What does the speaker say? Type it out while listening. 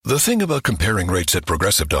The thing about comparing rates at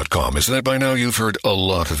Progressive.com is that by now you've heard a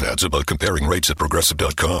lot of ads about comparing rates at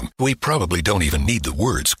Progressive.com. We probably don't even need the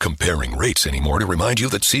words comparing rates anymore to remind you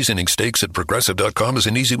that seasoning steaks at Progressive.com is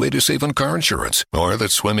an easy way to save on car insurance, or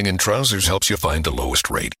that swimming in trousers helps you find the lowest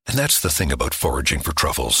rate. And that's the thing about foraging for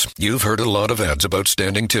truffles. You've heard a lot of ads about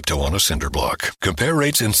standing tiptoe on a cinder block. Compare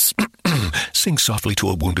rates and sing softly to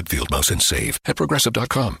a wounded field mouse and save at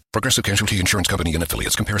Progressive.com. Progressive Casualty Insurance Company and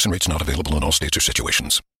Affiliates. Comparison rates not available in all states or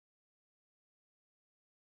situations.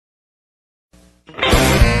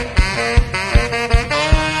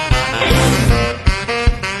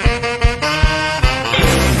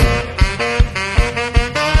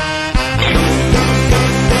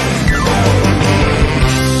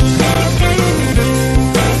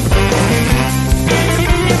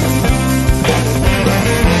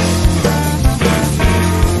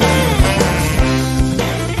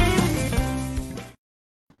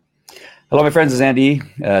 Hello, my friends. It's Andy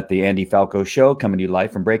at the Andy Falco Show, coming to you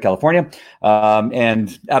live from Bray, California.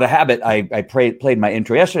 And out of habit, I played my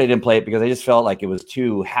intro yesterday. I didn't play it because I just felt like it was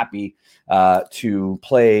too happy to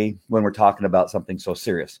play when we're talking about something so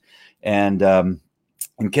serious. And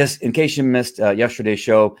in case you missed yesterday's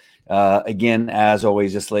show, again, as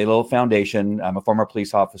always, just lay a little foundation. I'm a former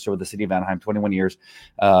police officer with the city of Anaheim, 21 years.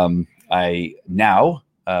 I now,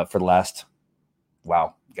 for the last,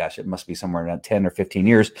 it must be somewhere around 10 or 15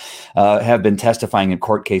 years, have been testifying in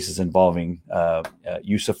court cases involving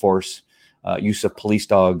use of force, use of police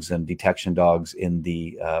dogs and detection dogs in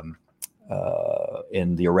the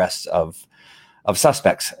arrests of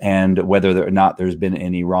suspects, and whether or not there's been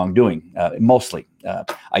any wrongdoing. Mostly,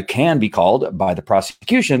 I can be called by the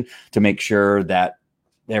prosecution to make sure that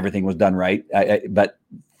everything was done right, but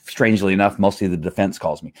strangely enough, mostly the defense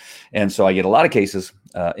calls me. And so I get a lot of cases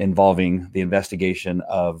involving the investigation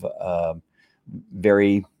of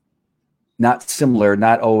very not similar,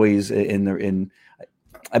 not always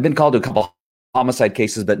I've been called to a couple homicide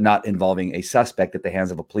cases, but not involving a suspect at the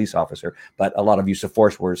hands of a police officer, but a lot of use of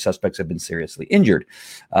force where suspects have been seriously injured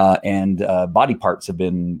and body parts have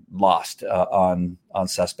been lost on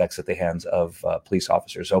suspects at the hands of police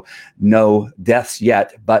officers. So no deaths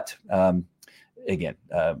yet, but again,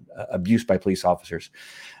 abuse by police officers.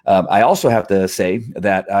 I also have to say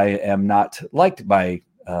that I am not liked by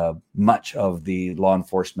much of the law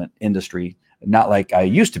enforcement industry, not like I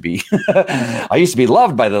used to be. I used to be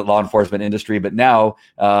loved by the law enforcement industry, but now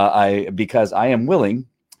because I am willing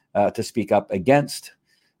to speak up against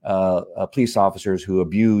police officers who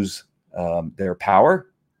abuse their power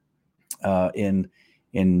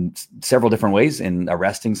in several different ways, in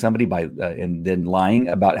arresting somebody and then lying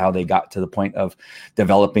about how they got to the point of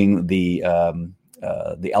developing the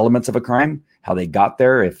elements of a crime, how they got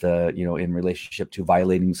there, in relationship to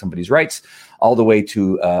violating somebody's rights, all the way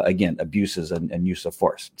to again, abuses and use of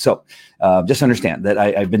force. So just understand that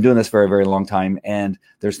I've been doing this for a very long time, and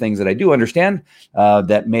there's things that I do understand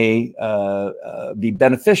that may be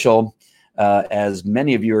beneficial as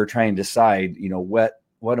many of you are trying to decide,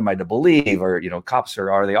 what am I to believe? Or, cops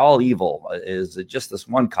are they all evil? Is it just this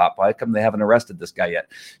one cop? Why come they haven't arrested this guy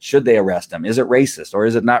yet? Should they arrest him? Is it racist or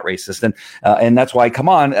is it not racist? And that's why I come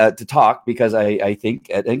on to talk, because I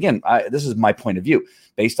think, again, this is my point of view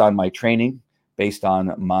based on my training, based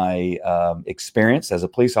on my experience as a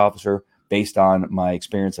police officer, based on my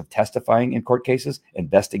experience of testifying in court cases,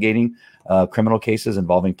 investigating criminal cases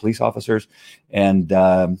involving police officers. And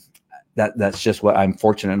that's just what I'm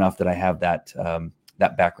fortunate enough that I have that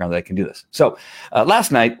background that I can do this. So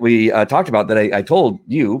last night we talked about that. I told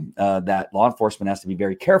you that law enforcement has to be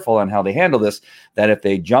very careful on how they handle this, that if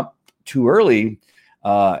they jump too early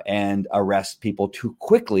and arrest people too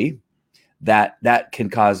quickly, that can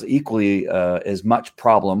cause equally as much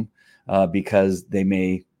problem because they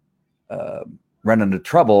may run into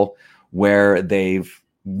trouble where they've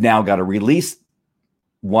now got to release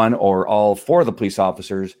one or all four of the police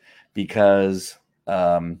officers because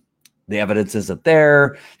the evidence isn't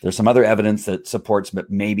there. There's some other evidence that supports, but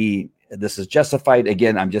maybe this is justified.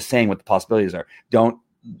 Again, I'm just saying what the possibilities are. I want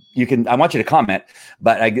you to comment,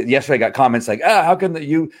 but yesterday I got comments like, how can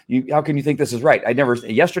you think this is right?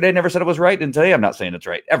 Yesterday I never said it was right, and today I'm not saying it's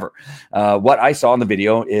right ever. What I saw in the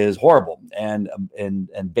video is horrible. And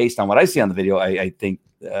based on what I see on the video, I think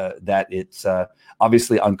that it's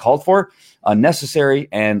obviously uncalled for, unnecessary,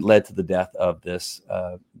 and led to the death of this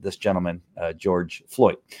gentleman, George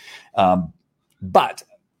Floyd. But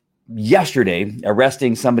yesterday,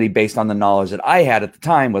 arresting somebody based on the knowledge that I had at the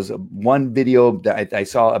time was one video that I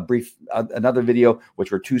saw another video,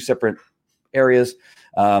 which were two separate areas.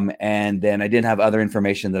 And then I didn't have other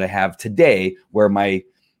information that I have today, where my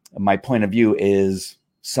point of view is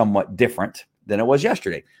somewhat different. than it was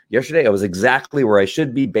yesterday. Yesterday, I was exactly where I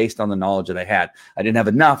should be based on the knowledge that I had. I didn't have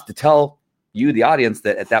enough to tell you, the audience,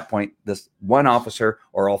 that at that point, this one officer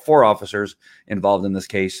or all four officers involved in this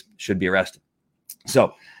case should be arrested.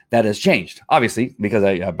 So that has changed, obviously, because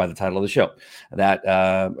by the title of the show, that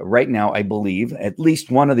right now, I believe at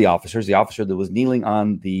least one of the officers, the officer that was kneeling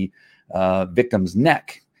on the victim's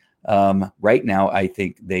neck, right now, I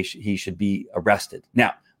think he should be arrested.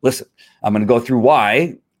 Now, listen, I'm going to go through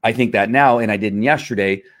why I think that now, and I didn't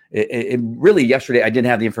yesterday. Really, yesterday, I didn't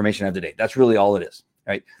have the information I have today. That's really all it is,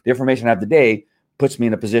 right? The information I have today puts me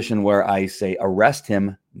in a position where I say, arrest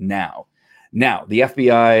him now. Now, the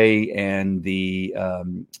FBI and the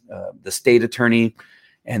state attorney,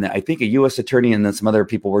 and I think a U.S. attorney and then some other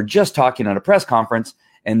people were just talking at a press conference,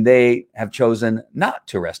 and they have chosen not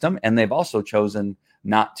to arrest him. And they've also chosen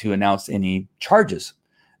not to announce any charges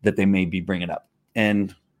that they may be bringing up.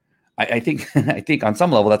 And I think on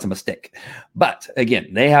some level that's a mistake. But again,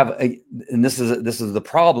 they have, and this is the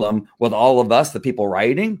problem with all of us, the people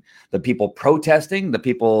rioting, the people protesting, the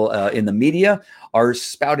people in the media are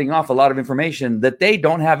spouting off a lot of information that they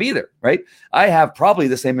don't have either, right? I have probably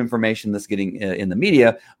the same information that's getting in the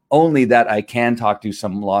media, only that I can talk to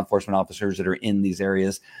some law enforcement officers that are in these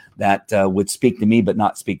areas that would speak to me but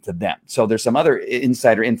not speak to them. So there's some other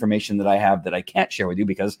insider information that I have that I can't share with you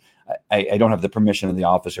because I don't have the permission of the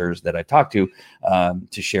officers that I talked to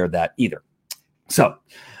share that either. So,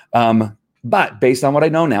 but based on what I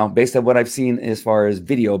know now, based on what I've seen as far as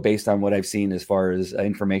video, based on what I've seen as far as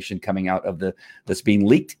information coming out of that's being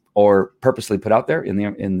leaked or purposely put out there in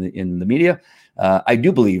the media, I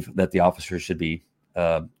do believe that the officers should be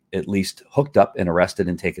at least hooked up and arrested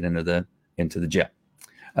and taken into the jail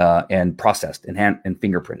and processed and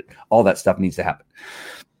fingerprinted. All that stuff needs to happen.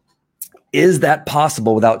 Is that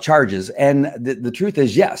possible without charges? And the truth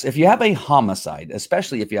is, yes. If you have a homicide,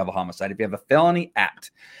 especially if you have a homicide, if you have a felony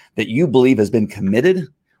act that you believe has been committed,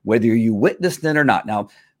 whether you witnessed it or not. Now,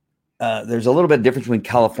 there's a little bit of difference between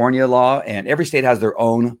California law, and every state has their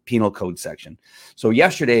own penal code section. So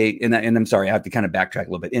yesterday, and I'm sorry, I have to kind of backtrack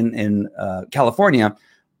a little bit. In California,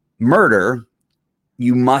 murder,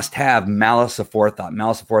 you must have malice aforethought.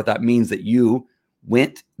 Malice aforethought means that you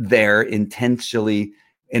went there intentionally,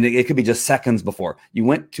 and it could be just seconds before. You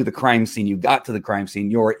went to the crime scene, you got to the crime scene,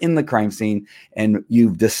 you're in the crime scene, and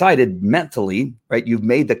you've decided mentally, right? You've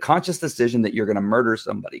made the conscious decision that you're going to murder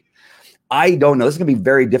somebody. I don't know. This is going to be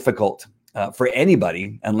very difficult for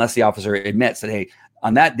anybody unless the officer admits that, hey,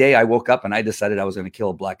 on that day I woke up and I decided I was going to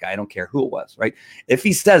kill a black guy. I don't care who it was, right? If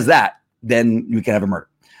he says that, then you can have a murder.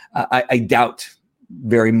 I doubt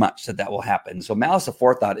very much that will happen. So malice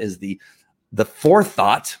aforethought is the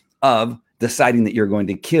forethought of deciding that you're going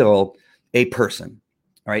to kill a person,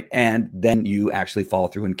 right? And then you actually follow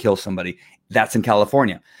through and kill somebody. That's in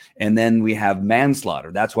California. And then we have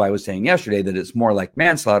manslaughter. That's why I was saying yesterday that it's more like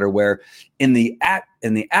manslaughter, where in the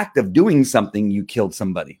act of doing something, you killed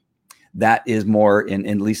somebody. That is more, in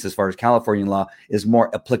at least as far as California law, is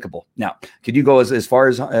more applicable. Now, could you go as far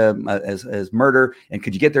as murder, and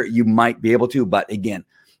could you get there? You might be able to, but again,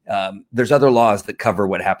 there's other laws that cover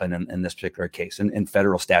what happened in this particular case, and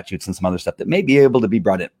federal statutes and some other stuff that may be able to be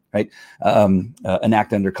brought in, right? An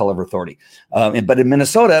act under color of authority. But in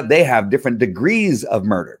Minnesota, they have different degrees of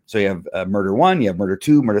murder. So you have murder 1, you have murder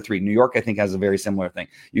 2, murder 3. New York, I think, has a very similar thing.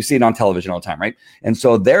 You see it on television all the time, right? And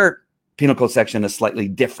so their penal code section is slightly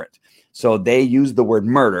different. So they use the word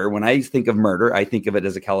murder. When I think of murder, I think of it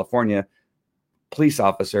as a California police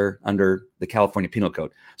officer under the California Penal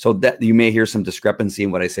Code. So that you may hear some discrepancy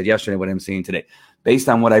in what I said yesterday, what I'm seeing today. Based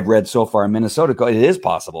on what I've read so far in Minnesota, it is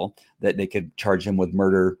possible that they could charge him with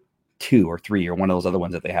murder 2 or 3 or one of those other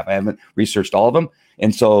ones that they have. I haven't researched all of them.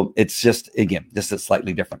 And so it's just, again, just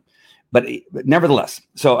slightly different. But nevertheless,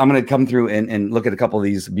 so I'm going to come through and look at a couple of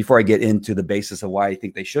these before I get into the basis of why I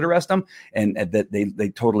think they should arrest them, and that they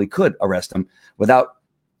totally could arrest them without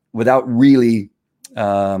really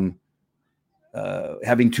having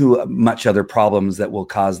too much other problems that will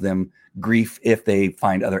cause them grief if they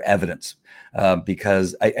find other evidence.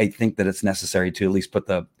 Because I think that it's necessary to at least put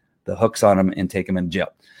the hooks on them and take them in jail.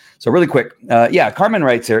 So really quick, Carmen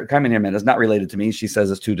writes here. Carmen Hierman is not related to me. She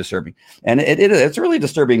says it's too disturbing, and it's a really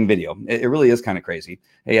disturbing video. It really is kind of crazy.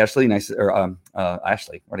 Hey, Ashley, nice, or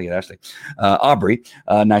Ashley, where do you get Ashley? Aubrey,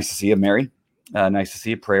 nice to see you. Mary, nice to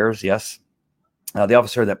see you. Prayers, yes. The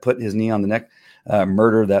officer that put his knee on the neck,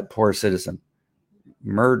 murdered that poor citizen.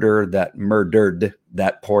 Murdered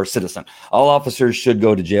that poor citizen. All officers should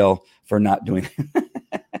go to jail for not doing.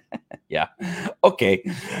 Yeah. Okay.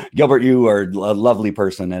 Gilbert, you are a lovely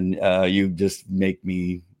person, and you just make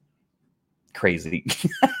me crazy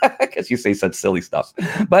because you say such silly stuff.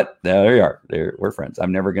 But there you are. We're friends.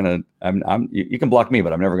 I'm never gonna. You can block me,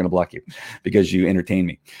 but I'm never gonna block you because you entertain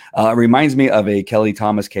me. Reminds me of a Kelly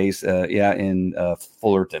Thomas case. In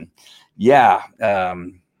Fullerton. Yeah.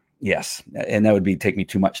 Yes, and that would take me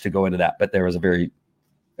too much to go into that. But there was a very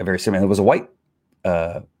similar. It was a white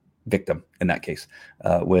victim in that case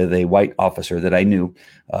with a white officer that I knew,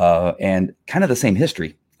 and kind of the same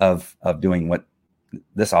history of doing what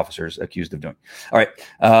this officer is accused of doing. All right.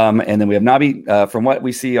 And then we have Nabi. From what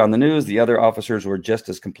we see on the news, the other officers were just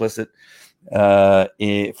as complicit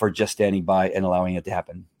for just standing by and allowing it to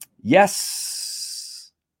happen.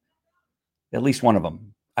 Yes. At least one of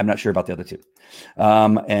them. I'm not sure about the other two.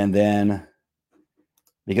 And then,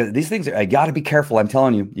 because these things, I got to be careful. I'm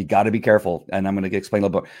telling you, you got to be careful. And I'm going to explain a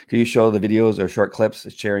little bit. Can you show the videos or short clips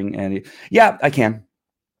sharing? And yeah, I can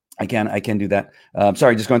do that.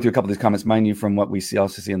 Sorry, just going through a couple of these comments. Mind you, from what we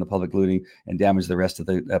also see in the public looting and damage the rest of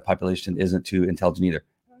the population isn't too intelligent either.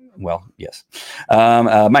 Well, yes.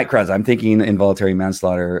 Mike Krause, I'm thinking involuntary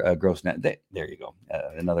manslaughter, gross net. There you go.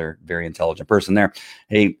 Another very intelligent person there.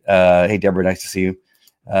 Hey, Deborah, nice to see you.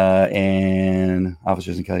 And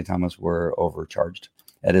officers in Kelly Thomas were overcharged.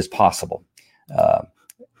 That is possible.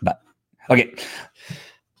 But okay.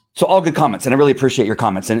 So all good comments, and I really appreciate your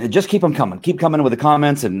comments, and just keep them coming. Keep coming with the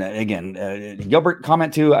comments, and again, Gilbert,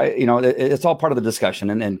 comment too. It's all part of the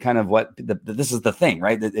discussion, and kind of what this is the thing,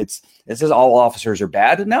 right? It says all officers are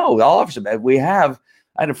bad. No, all officers are bad. We have,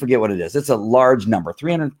 I don't forget what it is. It's a large number,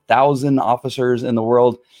 300,000 officers in the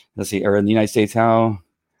world. Let's see, or in the United States, how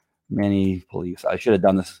many police? I should have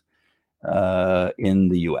done this in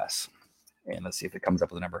the U.S. And let's see if it comes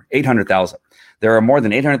up with a number. 800,000. There are more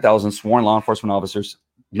than 800,000 sworn law enforcement officers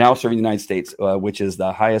now serving the United States, which is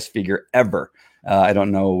the highest figure ever. I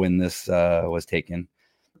don't know when this was taken.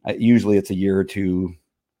 Usually it's a year or two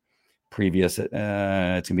previous. It's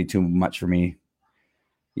going to be too much for me.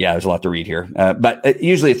 Yeah, there's a lot to read here. But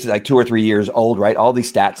usually it's like 2 or 3 years old, right? All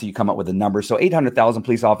these stats, you come up with a number. So 800,000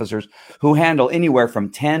 police officers who handle anywhere from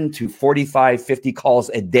 10 to 45, 50 calls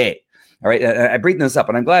a day. All right. I bring this up,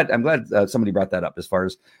 and I'm glad somebody brought that up as far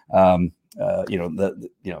as,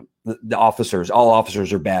 the officers, all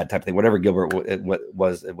officers are bad type of thing, whatever Gilbert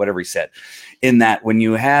whatever he said, in that when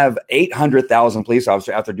you have 800,000 police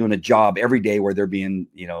officers out there doing a job every day where they're being,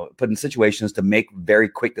 put in situations to make very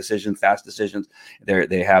quick decisions, fast decisions.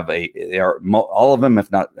 All of them,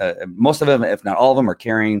 if not most of them, if not all of them, are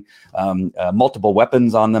carrying multiple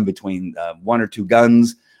weapons on them, between 1 or 2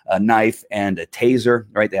 guns, a knife, and a taser,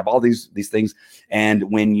 right? They have all these things.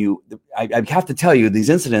 And when I have to tell you, these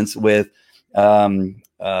incidents with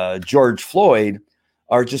George Floyd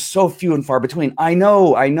are just so few and far between. I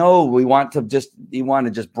know you want to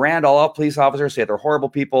just brand all police officers, say they're horrible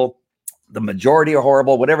people. The majority are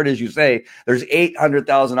horrible, whatever it is you say. There's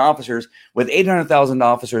 800,000 officers, with 800,000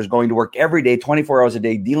 officers going to work every day, 24 hours a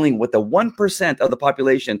day, dealing with the 1% of the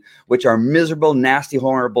population, which are miserable, nasty,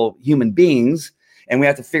 horrible human beings. And we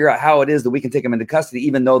have to figure out how it is that we can take them into custody,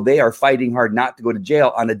 even though they are fighting hard not to go to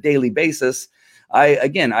jail on a daily basis.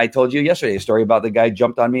 I told you yesterday a story about the guy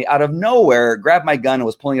jumped on me out of nowhere, grabbed my gun, and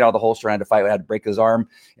was pulling it out of the holster. I had to fight. I had to break his arm.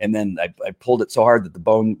 And then I pulled it so hard that the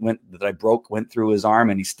bone that I broke went through his arm,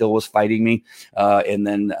 and he still was fighting me. And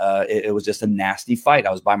then it was just a nasty fight.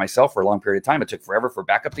 I was by myself for a long period of time. It took forever for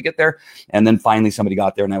backup to get there. And then finally somebody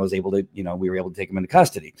got there, and I was able to, we were able to take him into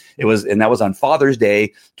custody. And that was on Father's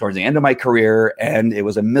Day towards the end of my career. And it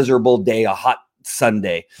was a miserable day, a hot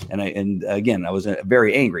Sunday. And again, I was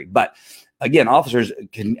very angry, but again, officers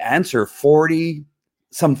can answer 40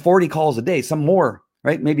 calls a day, some more,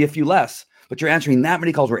 right? Maybe a few less, but you're answering that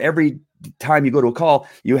many calls where every time you go to a call,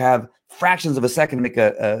 you have fractions of a second to make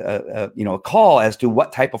a call as to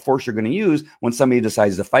what type of force you're going to use when somebody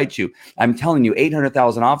decides to fight you. I'm telling you,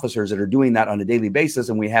 800,000 officers that are doing that on a daily basis,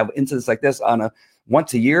 and we have incidents like this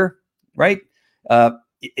once a year, right?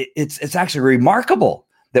 It's actually remarkable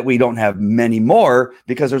that we don't have many more,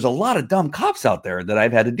 because there's a lot of dumb cops out there that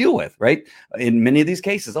I've had to deal with, right? In many of these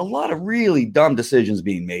cases, a lot of really dumb decisions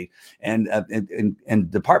being made, and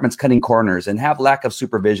departments cutting corners and have lack of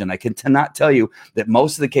supervision. I cannot tell you that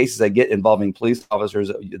most of the cases I get involving police officers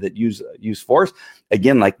that use force,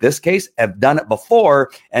 again, like this case, have done it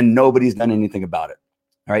before and nobody's done anything about it.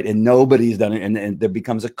 All right. And nobody's done it. And there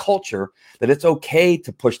becomes a culture that it's okay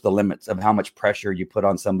to push the limits of how much pressure you put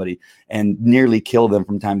on somebody and nearly kill them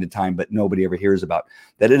from time to time, but nobody ever hears about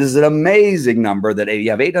that. It is an amazing number that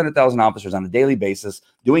you have 800,000 officers on a daily basis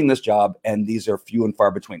doing this job, and these are few and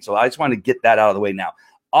far between. So I just want to get that out of the way now.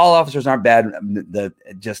 All officers aren't bad.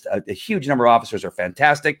 Just a huge number of officers are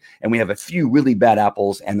fantastic, and we have a few really bad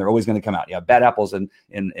apples, and they're always going to come out. You have bad apples in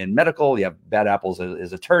medical. You have bad apples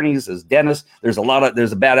as attorneys, as dentists.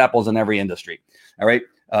 There's bad apples in every industry. All right,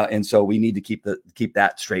 and so we need to keep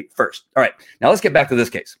that straight first. All right, now let's get back to this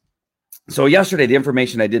case. So yesterday, the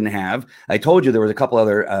information I didn't have, I told you there was a couple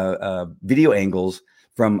other video angles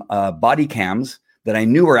from body cams that I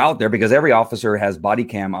knew were out there, because every officer has body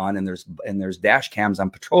cam on, and there's dash cams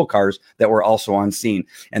on patrol cars that were also on scene.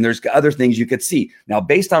 And there's other things you could see. Now,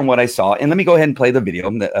 based on what I saw, and let me go ahead and play the video.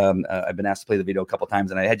 I've been asked to play the video a couple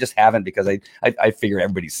times, and I just haven't, because I figure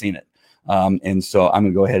everybody's seen it. And so I'm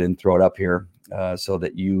going to go ahead and throw it up here so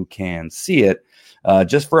that you can see it.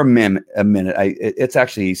 Just for a minute. It's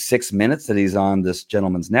actually 6 minutes that he's on this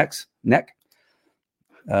gentleman's neck.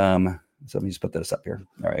 So let me just put this up here.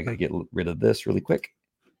 All right, I got to get rid of this really quick.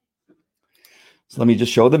 So let me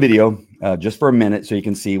just show the video just for a minute so you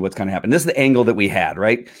can see what's going to happen. This is the angle that we had,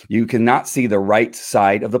 right? You cannot see the right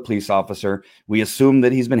side of the police officer. We assume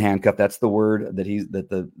that he's been handcuffed. That's the word that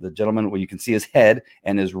the gentleman, where you can see his head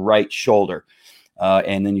and his right shoulder.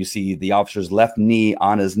 And then you see the officer's left knee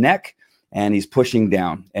on his neck, and he's pushing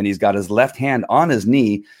down, and he's got his left hand on his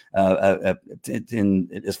knee.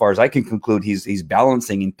 As far as I can conclude, he's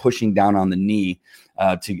balancing and pushing down on the knee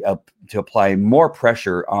to apply more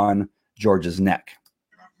pressure on George's neck.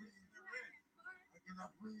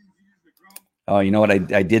 Oh, you know what I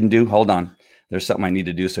didn't do? Hold on. There's something I need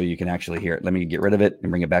to do so you can actually hear it. Let me get rid of it and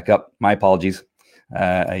bring it back up. My apologies.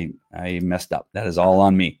 I messed up. That is all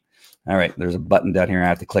on me. All right. There's a button down here I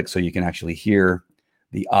have to click so you can actually hear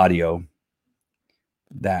the audio.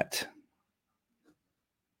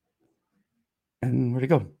 And where'd it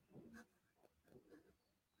go?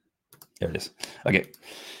 There it is. Okay.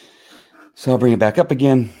 So I'll bring it back up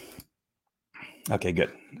again. Okay,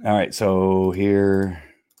 good. All right. So here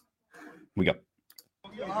we go.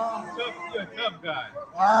 You're a tough guy.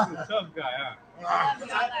 You're a tough guy, huh?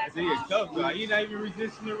 You're a tough guy. You're not even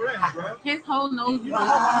resisting the arrest, bro. His whole nose. You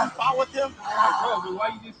fought with him? Bro, but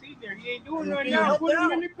why you just sitting there? He ain't doing nothing now. Put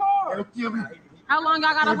him in the car. How long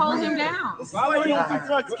y'all gotta hold him down? Why you don't do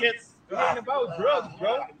drugs, kids? It ain't about drugs,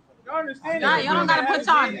 bro. You understand? Nah, y'all don't gotta put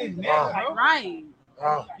y'all right.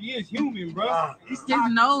 He is human, bro. His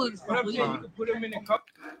nose. But I'm saying you can put him in the car.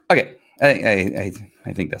 Okay, I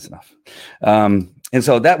think that's enough. And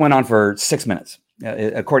so that went on for 6 minutes,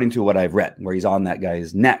 according to what I've read, where he's on that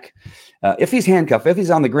guy's neck. If he's handcuffed, if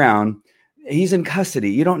he's on the ground, he's in custody.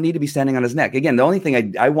 You don't need to be standing on his neck. Again, the only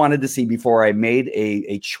thing I wanted to see before I made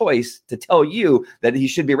a choice to tell you that he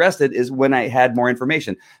should be arrested is when I had more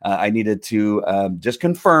information. I needed to just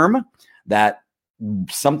confirm that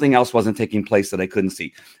something else wasn't taking place that I couldn't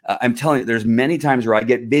see. I'm telling you, there's many times where I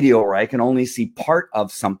get video where I can only see part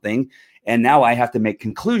of something, and now I have to make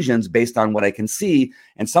conclusions based on what I can see,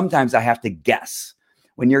 and sometimes I have to guess.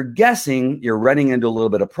 When you're guessing, you're running into a little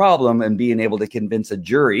bit of problem and being able to convince a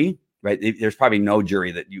jury, right? There's probably no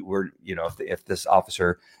jury that if this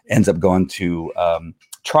officer ends up going to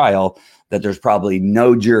trial, that there's probably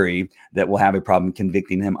no jury that will have a problem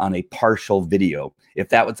convicting him on a partial video, if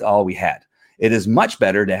that was all we had. It is much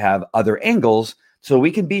better to have other angles so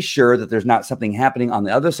we can be sure that there's not something happening on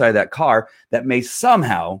the other side of that car that may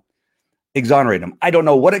somehow exonerate him. I don't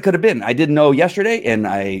know what it could have been. I didn't know yesterday, and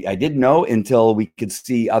I didn't know until we could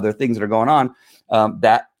see other things that are going on,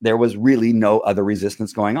 that there was really no other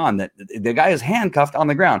resistance going on, that the guy is handcuffed on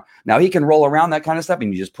the ground. Now he can roll around, that kind of stuff,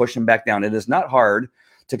 and you just push him back down. It is not hard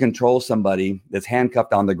to control somebody that's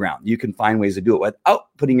handcuffed on the ground. You can find ways to do it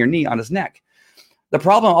without putting your knee on his neck. The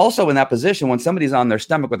problem also in that position, when somebody's on their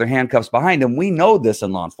stomach with their handcuffs behind them, we know this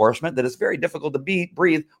in law enforcement, that it's very difficult to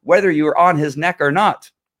breathe, whether you are on his neck or not.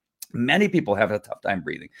 Many people have a tough time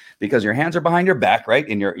breathing because your hands are behind your back, right?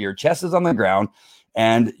 And your chest is on the ground,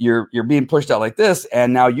 and you're being pushed out like this.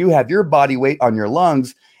 And now you have your body weight on your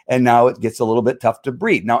lungs, and now it gets a little bit tough to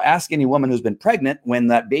breathe. Now ask any woman who's been pregnant, when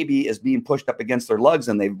that baby is being pushed up against their lugs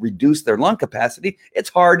and they've reduced their lung capacity, it's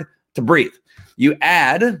hard to breathe. You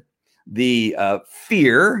add the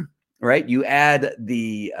fear, right? You add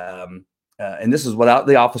the, and this is without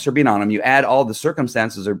the officer being on him, you add all the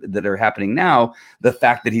circumstances that are happening now, the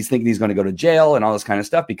fact that he's thinking he's going to go to jail and all this kind of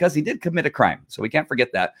stuff, because he did commit a crime. So we can't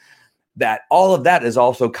forget that all of that is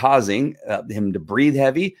also causing him to breathe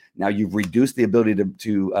heavy. Now you've reduced the ability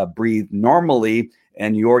to breathe normally,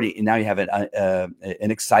 and you have an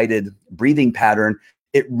excited breathing pattern.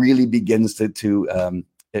 It really begins to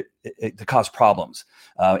cause problems,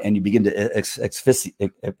 and you begin to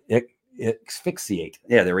asphyxiate.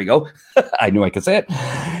 Yeah, there we go. I knew I could say it.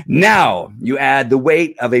 Now you add the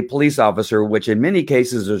weight of a police officer, which in many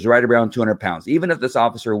cases is right around 200 pounds. Even if this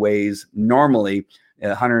officer weighs normally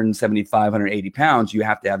 175, 180 pounds, you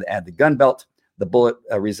have to add the gun belt, the bullet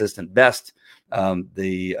resistant vest,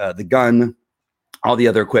 the gun, all the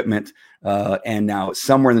other equipment, and now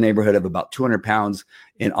somewhere in the neighborhood of about 200 pounds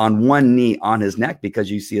and on one knee on his neck,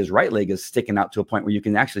 because you see his right leg is sticking out to a point where you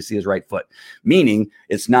can actually see his right foot, meaning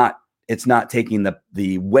it's not taking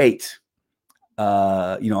the weight,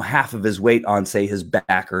 half of his weight on, say, his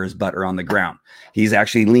back or his butt or on the ground. He's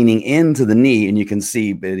actually leaning into the knee, and you can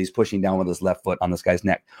see that he's pushing down with his left foot on this guy's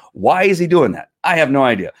neck. Why is he doing that? I have no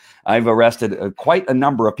idea. I've arrested quite a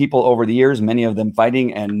number of people over the years, many of them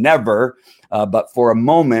fighting, and never, but for a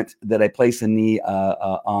moment, that I place a knee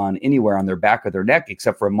on anywhere on their back or their neck,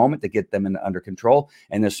 except for a moment to get them under control.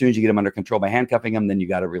 And as soon as you get them under control by handcuffing them, then you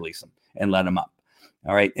got to release them and let them up.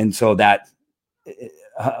 All right. And so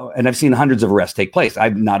and I've seen hundreds of arrests take place.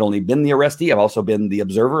 I've not only been the arrestee, I've also been the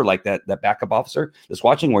observer, like that backup officer that's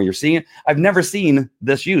watching where you're seeing it. I've never seen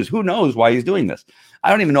this used. Who knows why he's doing this? I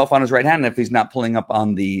don't even know if on his right hand, if he's not pulling up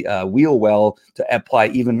on the wheel well to apply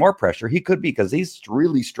even more pressure. He could be, because he's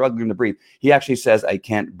really struggling to breathe. He actually says, "I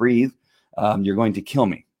can't breathe. You're going to kill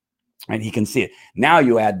me." And he can see it. Now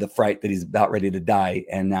you add the fright that he's about ready to die,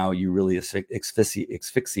 and now you really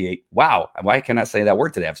asphyxiate. Wow, why can't I say that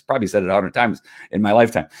word today? I've probably said it 100 times in my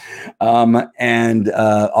lifetime. And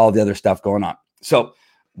all the other stuff going on. So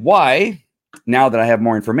why, now that I have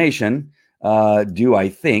more information, do I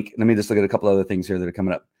think, let me just look at a couple other things here that are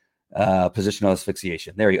coming up. Positional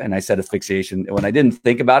asphyxiation. There you go. And I said asphyxiation. When I didn't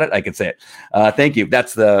think about it, I could say it. Thank you. That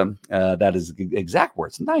is the exact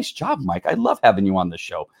words. Nice job, Mike. I love having you on the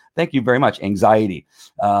show. Thank you very much. Anxiety,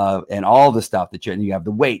 and all the stuff that you have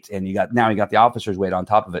the weight, and you got the officer's weight on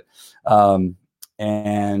top of it.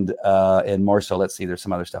 And more so, let's see, there's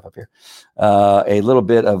some other stuff up here. A little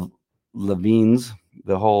bit of Levine's,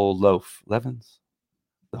 the whole loaf. Levin's?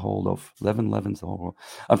 The whole loaf. Levin's the whole.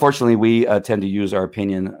 Unfortunately, we tend to use our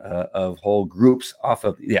opinion of whole groups off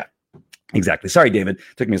of. Yeah, exactly. Sorry, David.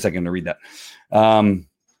 Took me a second to read that.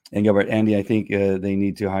 And Gilbert, Andy, I think they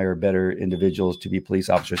need to hire better individuals to be police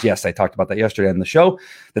officers. Yes, I talked about that yesterday on the show,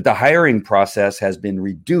 that the hiring process has been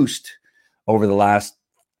reduced over the last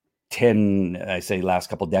last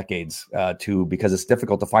couple decades because it's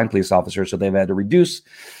difficult to find police officers. So they've had to reduce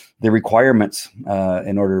the requirements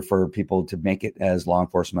in order for people to make it as law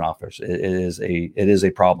enforcement officers. It is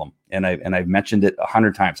a problem, and I've mentioned it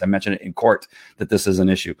 100 times. I mentioned it in court that this is an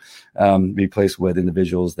issue. Be placed with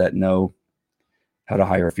individuals that know how to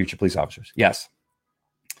hire future police officers. Yes.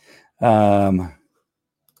 One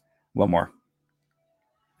more.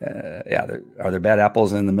 Are there bad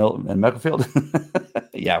apples in the medical field?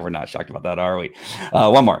 Yeah, we're not shocked about that, are we?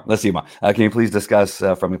 One more. Let's see. Can you please discuss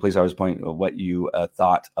from a police officer's point what you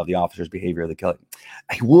thought of the officer's behavior of the killing?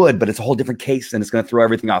 I would, but it's a whole different case, and it's going to throw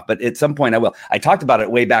everything off. But at some point, I will. I talked about it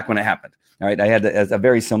way back when it happened. All right, I had a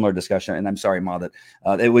very similar discussion, and I'm sorry, Ma, that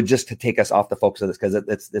it would just take us off the focus of this, because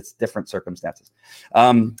it's different circumstances.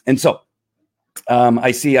 And so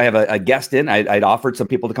I see I have a guest in. I'd offered some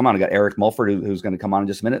people to come on. I got Eric Mulford, who's going to come on in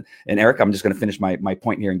just a minute. And Eric, I'm just going to finish my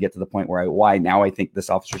point here and get to the point why now I think this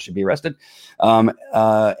officer should be arrested. And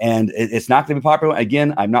it's not going to be popular.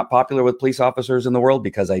 Again, I'm not popular with police officers in the world,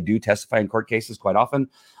 because I do testify in court cases quite often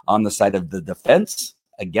on the side of the defense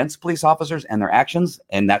against police officers and their actions.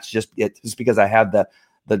 And that's just it. Just because I have the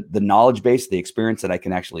knowledge base, the experience that I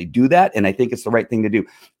can actually do that. And I think it's the right thing to do.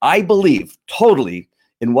 I believe totally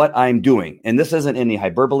in what I'm doing. And this isn't any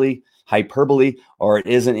hyperbole, or it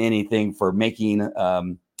isn't anything for making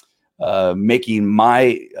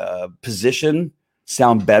my position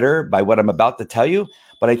sound better by what I'm about to tell you.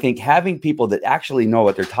 But I think having people that actually know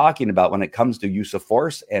what they're talking about when it comes to use of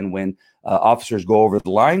force, and when officers go over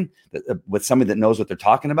the line with somebody that knows what they're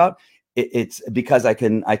talking about, it's because I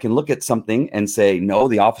can look at something and say, no,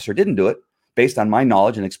 the officer didn't do it, based on my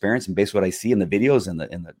knowledge and experience, and based on what I see in the videos and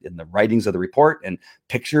in the writings of the report and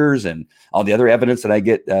pictures and all the other evidence that I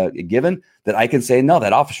get given, that I can say, no,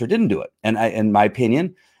 that officer didn't do it. And my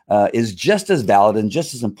opinion is just as valid and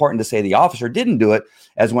just as important to say the officer didn't do it,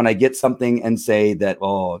 as when I get something and say that,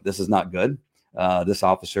 oh, this is not good. This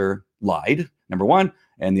officer lied, number one,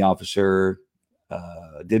 and the officer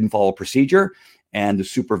didn't follow procedure. And the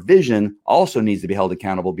supervision also needs to be held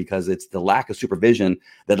accountable, because it's the lack of supervision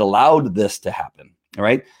that allowed this to happen. All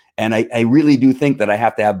right. And I really do think that I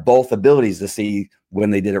have to have both abilities to see when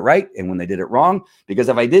they did it right and when they did it wrong. Because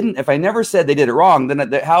if I never said they did it wrong,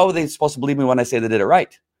 then how are they supposed to believe me when I say they did it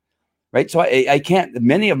right? right? So I can't,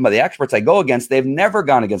 many of the experts I go against, they've never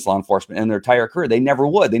gone against law enforcement in their entire career. They never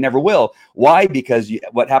would. They never will. Why? Because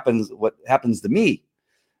what happens to me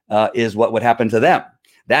is what would happen to them.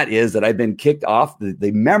 That is that I've been kicked off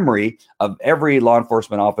the memory of every law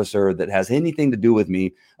enforcement officer that has anything to do with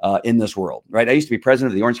me in this world, right? I used to be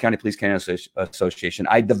president of the Orange County Police Canine Association.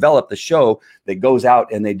 I developed the show that goes out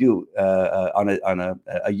and they do on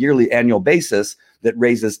a yearly annual basis that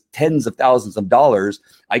raises tens of thousands of dollars.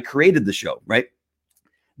 I created the show, right?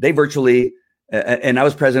 They virtually, and I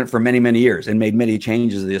was president for many, many years and made many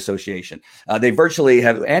changes to the association. They virtually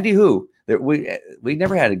have Andy who. We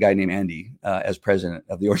never had a guy named Andy as president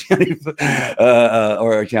of the Orange County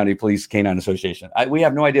Orange County Police Canine Association. We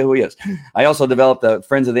have no idea who he is. I also developed the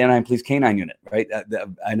Friends of the Anaheim Police Canine Unit, right?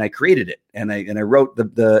 And I created it, and I wrote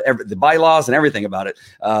the bylaws and everything about it.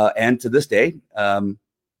 And to this day,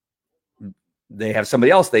 they have somebody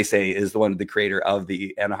else they say is the creator of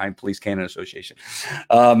the Anaheim Police Canine Association,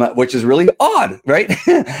 which is really odd, right?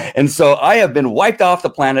 And so I have been wiped off the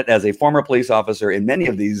planet as a former police officer in many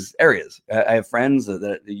of these areas. I have friends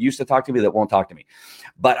that used to talk to me that won't talk to me.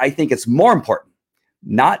 But I think it's more important,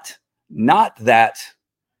 not that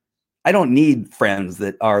I don't need friends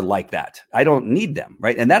that are like that. I don't need them,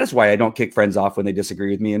 right? And that is why I don't kick friends off when they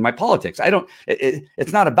disagree with me in my politics.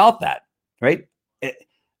 It's not about that, right?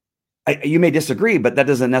 You may disagree, but that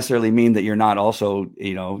doesn't necessarily mean that you're not also,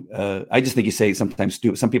 I just think you say sometimes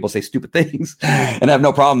some people say stupid things and I have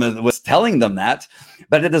no problem with telling them that,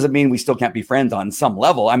 but it doesn't mean we still can't be friends on some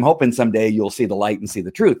level. I'm hoping someday you'll see the light and see the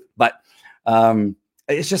truth, but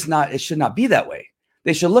it should not be that way.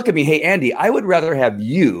 They should look at me. Hey, Andy, I would rather have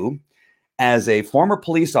you as a former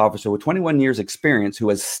police officer with 21 years experience who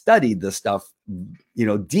has studied this stuff,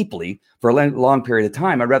 deeply for a long period of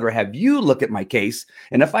time. I'd rather have you look at my case.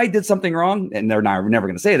 And if I did something wrong, and they're never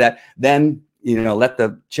going to say that, then, let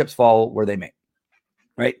the chips fall where they may.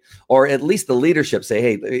 Right. Or at least the leadership say,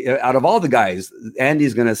 hey, out of all the guys,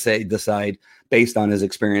 Andy's going to decide based on his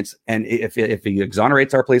experience. And if he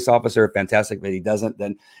exonerates our police officer, fantastic. But he doesn't,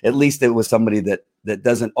 then at least it was somebody that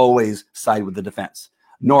doesn't always side with the defense,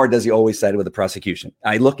 nor does he always side with the prosecution.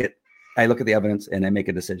 I look at the evidence and I make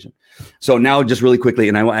a decision. So now just really quickly,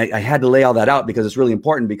 and I had to lay all that out because it's really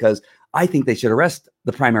important, because I think they should arrest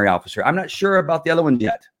the primary officer. I'm not sure about the other one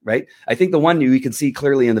yet, right? I think the one you can see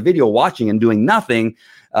clearly in the video watching and doing nothing,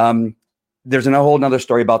 there's a whole nother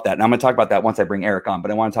story about that. And I'm going to talk about that once I bring Eric on,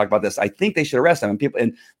 but I want to talk about this. I think they should arrest him. And people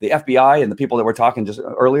and the FBI and the people that were talking just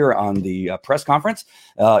earlier on the press conference,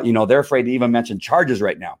 they're afraid to even mention charges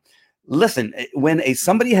right now. Listen, when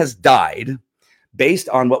somebody has died, based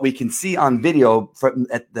on what we can see on video from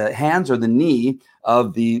at the hands or the knee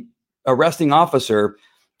of the arresting officer,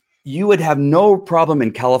 you would have no problem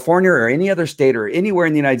in California or any other state or anywhere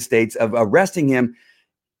in the United States of arresting him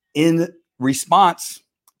in response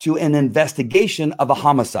to an investigation of a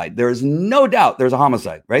homicide. There is no doubt there's a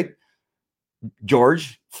homicide, right?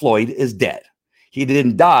 George Floyd is dead. He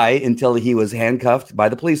didn't die until he was handcuffed by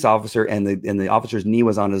the police officer and the officer's knee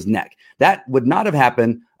was on his neck. That would not have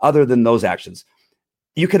happened other than those actions.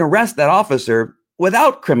 You can arrest that officer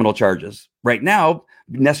without criminal charges right now.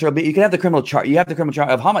 Necessarily, you can have the criminal charge. You have the criminal charge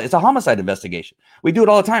of homicide. It's a homicide investigation. We do it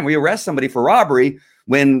all the time. We arrest somebody for robbery.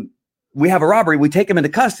 When we have a robbery, we take him into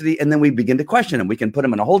custody and then we begin to question him. We can put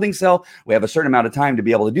him in a holding cell. We have a certain amount of time to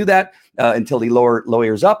be able to do that until he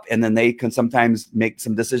lawyers up, and then they can sometimes make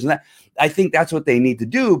some decisions. I think that's what they need to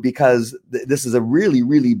do, because this is a really,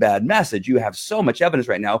 really bad message. You have so much evidence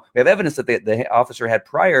right now. We have evidence that the officer had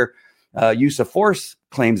prior use of force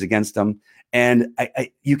claims against him, and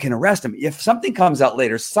you can arrest him. If something comes out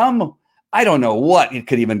later, I don't know what it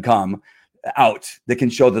could even come out that can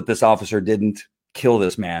show that this officer didn't kill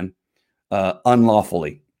this man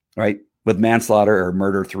unlawfully, right? With manslaughter or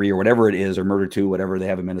murder 3 or whatever it is, or murder 2, whatever they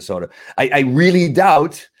have in Minnesota. I really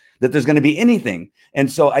doubt that there's going to be anything. And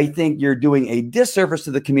so I think you're doing a disservice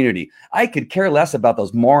to the community. I could care less about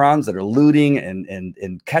those morons that are looting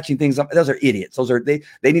and catching things up. Those are idiots.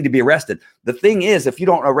 They need to be arrested. The thing is, if you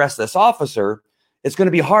don't arrest this officer, it's going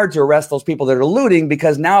to be hard to arrest those people that are looting,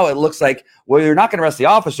 because now it looks like, well, you're not going to arrest the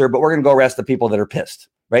officer, but we're going to go arrest the people that are pissed,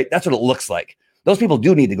 right? That's what it looks like. Those people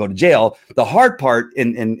do need to go to jail. The hard part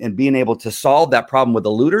in being able to solve that problem with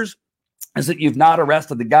the looters is that you've not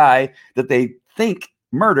arrested the guy that they think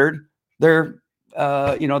murdered their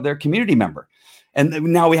community member. And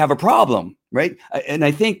now we have a problem, right? And I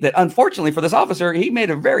think that unfortunately for this officer, he made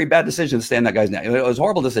a very bad decision to stay in that guy's neck. It was a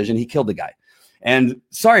horrible decision. He killed the guy. And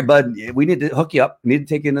sorry, bud, we need to hook you up. We need to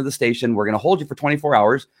take you into the station. We're going to hold you for 24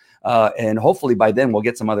 hours. And hopefully by then we'll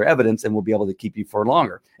get some other evidence and we'll be able to keep you for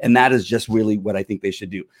longer. And that is just really what I think they should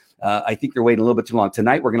do. I think they're waiting a little bit too long.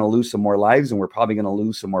 Tonight, we're going to lose some more lives and we're probably going to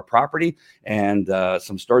lose some more property, and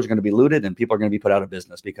some stores are going to be looted and people are going to be put out of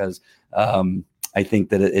business because I think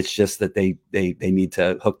that it's just that they need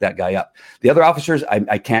to hook that guy up. The other officers,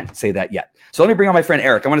 I can't say that yet. So let me bring on my friend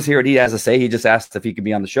Eric. I want to see what he has to say. He just asked if he could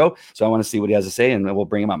be on the show. So I want to see what he has to say and we'll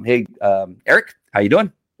bring him up. Hey, Eric, how you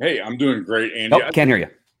doing? Hey, I'm doing great, Andy. Oh, can't hear you.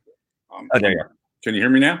 There you are. Can you hear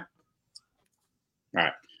me now? All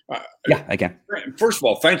right. Yeah, I can. First of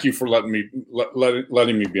all, thank you for letting me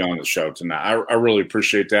be on the show tonight. I really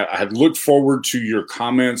appreciate that. I had looked forward to your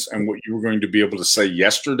comments and what you were going to be able to say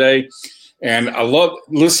yesterday. And I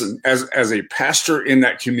listen, as a pastor in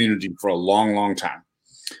that community for a long, long time,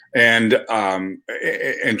 and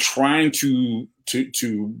trying to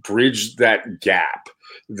bridge that gap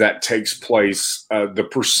that takes place, the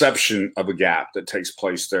perception of a gap that takes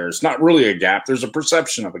place there. It's not really a gap. There's a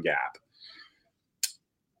perception of a gap.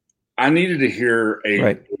 I needed to hear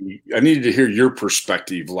your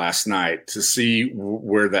perspective last night to see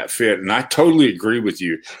where that fit. And I totally agree with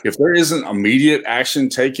you. If there isn't immediate action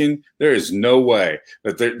taken, there is no way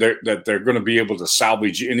that they're going to be able to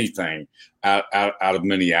salvage anything out of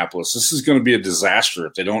Minneapolis. This is going to be a disaster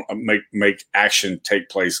if they don't make action take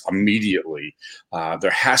place immediately. There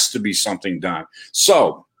has to be something done.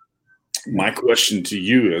 So my question to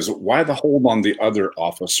you is, why the hold on the other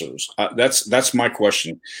officers? That's my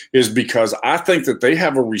question, is because I think that they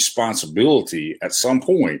have a responsibility at some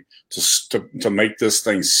point to make this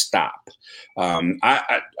thing stop.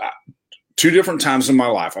 I 2 different times in my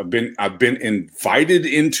life, I've been invited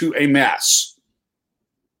into a mess,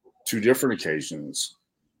 2 different occasions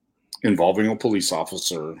involving a police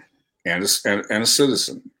officer and a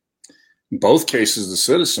citizen. In both cases, the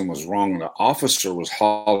citizen was wrong and the officer was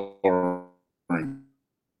hollering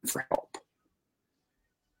for help.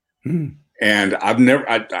 And I've never,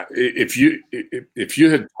 if you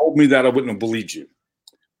had told me that, I wouldn't have believed you.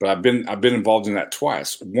 But I've been involved in that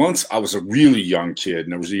twice. Once I was a really young kid,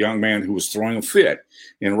 and there was a young man who was throwing a fit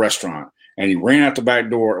in a restaurant. And he ran out the back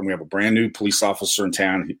door, and we have a brand new police officer in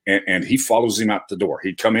town, and he follows him out the door.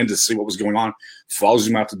 He'd come in to see what was going on, follows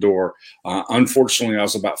him out the door. Unfortunately, I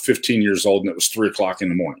was about 15 years old, and it was 3 o'clock in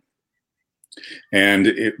the morning.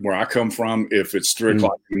 And where I come from, if it's 3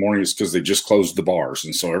 o'clock in the morning, it's because they just closed the bars,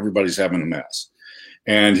 and so everybody's having a mess.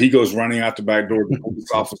 And he goes running out the back door. The police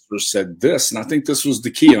officer said this, and I think this was the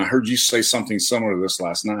key, and I heard you say something similar to this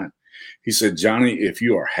last night. He said, "Johnny, if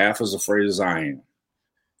you are half as afraid as I am,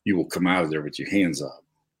 you will come out of there with your hands up."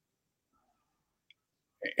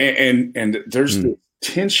 And there's this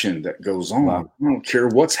tension that goes on. Wow. I don't care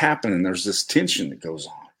what's happening. There's this tension that goes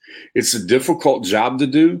on. It's a difficult job to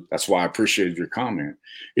do. That's why I appreciated your comment.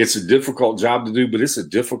 It's a difficult job to do, but it's a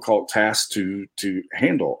difficult task to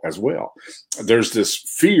handle as well. There's this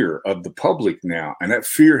fear of the public now, and that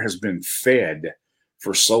fear has been fed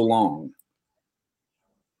for so long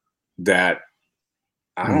that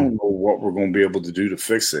I don't know what we're going to be able to do to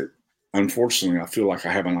fix it. Unfortunately, I feel like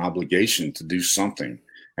I have an obligation to do something,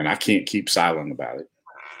 and I can't keep silent about it.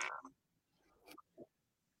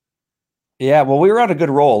 Yeah, well, we were on a good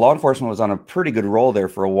roll. Law enforcement was on a pretty good roll there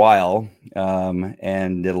for a while,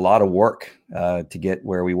 and did a lot of work to get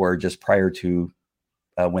where we were just prior to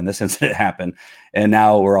when this incident happened. And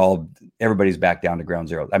now everybody's back down to ground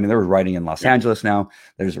zero. I mean, there was rioting in Los Angeles now.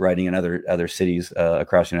 There's rioting in other cities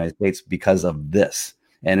across the United States because of this.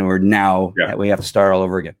 And we have to start all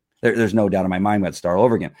over again. There's no doubt in my mind we have to start all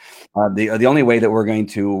over again. The only way that we're going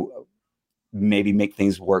to maybe make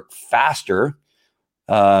things work faster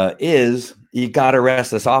is you got to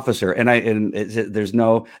arrest this officer. And there's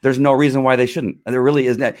no reason why they shouldn't. There really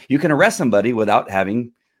isn't. That you can arrest somebody without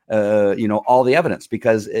having all the evidence,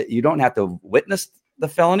 because you don't have to witness the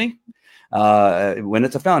felony. When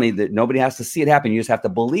it's a felony, that nobody has to see it happen. You just have to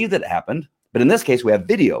believe that it happened. But in this case, we have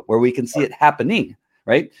video where we can see it happening,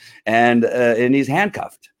 right? And he's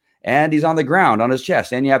handcuffed and he's on the ground on his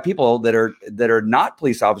chest. And you have people that are not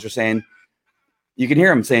police officers saying, you can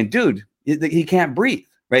hear him saying, "Dude, he can't breathe,"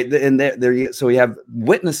 right? And so we have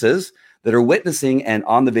witnesses that are witnessing and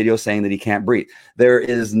on the video saying that he can't breathe. There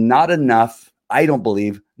is not enough, I don't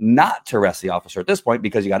believe, not to arrest the officer at this point,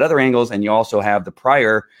 because you got other angles, and you also have the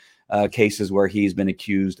prior cases where he's been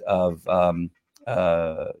accused of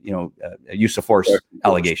use of force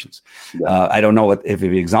allegations. I don't know if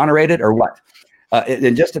he exonerated or what.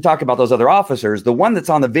 And just to talk about those other officers, the one that's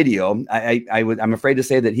on the video, I'm afraid to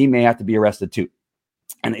say that he may have to be arrested too.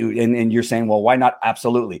 And you're saying, well, why not?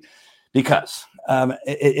 Absolutely. Because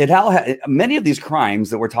many of these crimes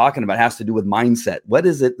that we're talking about has to do with mindset. What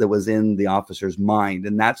is it that was in the officer's mind?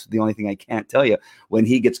 And that's the only thing I can't tell you. When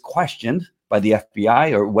he gets questioned by the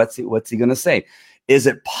FBI, or what's he going to say? Is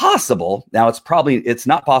it possible? Now, it's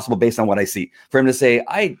not possible based on what I see for him to say,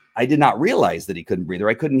 I did not realize that he couldn't breathe, or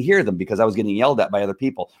I couldn't hear them because I was getting yelled at by other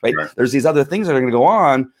people, right? There's these other things that are going to go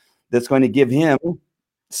on that's going to give him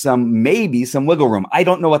some wiggle room. I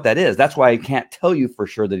don't know what that is. That's why I can't tell you for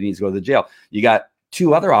sure that he needs to go to the jail. You got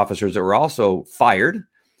 2 other officers that were also fired.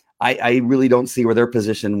 I really don't see where their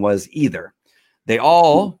position was either. They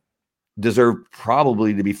all deserve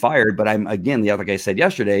probably to be fired, but the other guy said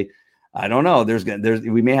yesterday, I don't know.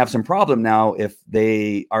 We may have some problem now if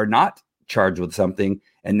they are not charged with something,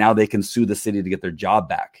 and now they can sue the city to get their job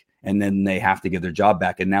back, and then they have to give their job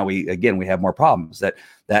back, and now we have more problems.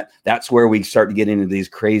 That's where we start to get into these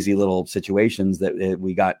crazy little situations that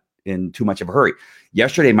we got in too much of a hurry.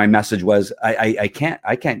 Yesterday, my message was I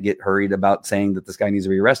can't get hurried about saying that this guy needs to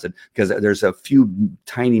be arrested because there's a few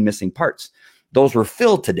tiny missing parts. Those were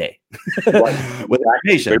filled today with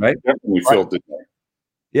information, right? Definitely filled today.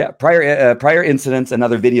 Yeah, prior incidents and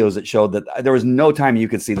other videos that showed that there was no time you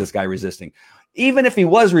could see this guy resisting. Even if he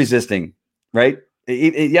was resisting, right?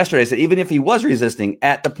 Yesterday I said, even if he was resisting,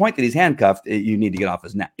 at the point that he's handcuffed, you need to get off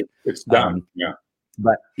his neck. It's done.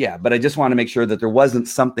 But I just want to make sure that there wasn't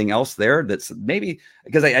something else there that's maybe,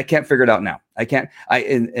 because I can't figure it out now.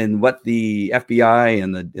 And what the FBI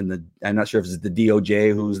and I'm not sure if it's the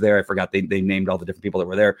DOJ who's there. I forgot they named all the different people that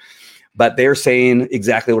were there. But they're saying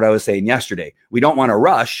exactly what I was saying yesterday. We don't want to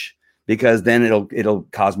rush because then it'll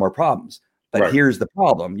cause more problems. But Here's the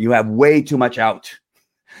problem. You have way too much out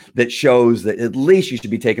that shows that at least you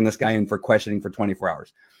should be taking this guy in for questioning for 24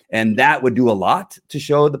 hours. And that would do a lot to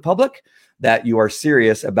show the public that you are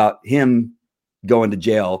serious about him going to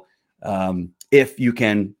jail. If you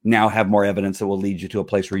can now have more evidence that will lead you to a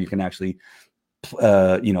place where you can actually,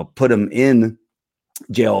 put him in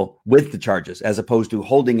jail with the charges, as opposed to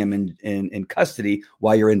holding him in custody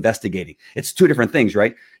while you're investigating. It's 2 different things,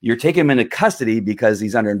 right? You're taking him into custody because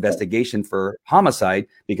he's under investigation for homicide,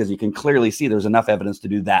 because you can clearly see there's enough evidence to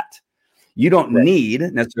do that. You don't need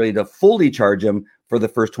necessarily to fully charge him for the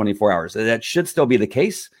first 24 hours. That should still be the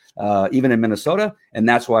case, even in Minnesota. And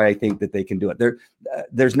that's why I think that they can do it.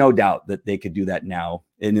 There's no doubt that they could do that now,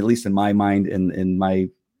 and at least in my mind and in my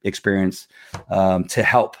experience, to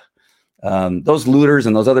help. Those looters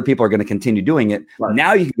and those other people are going to continue doing it. Right.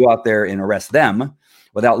 Now you can go out there and arrest them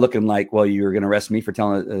without looking like, well, you're going to arrest me for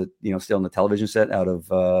telling, stealing the television set out of,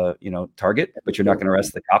 Target, but you're not going to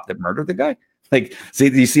arrest the cop that murdered the guy. Like, see,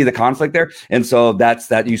 you see the conflict there. And so that's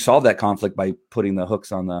that you solve that conflict by putting the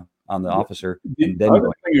hooks on the officer. The other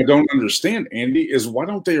thing I don't understand, Andy, is why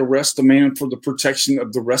don't they arrest the man for the protection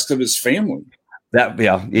of the rest of his family?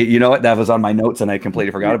 You know what? That was on my notes, and I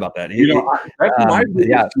completely forgot about that.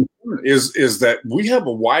 Is that we have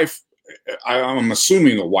a wife. I'm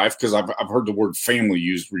assuming a wife because I've heard the word family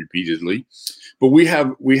used repeatedly, but we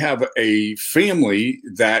have a family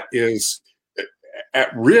that is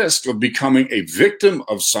at risk of becoming a victim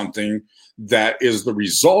of something that is the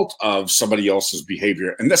result of somebody else's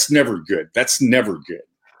behavior, and that's never good. That's never good.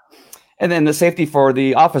 And then the safety for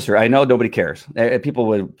the officer. I know nobody cares. People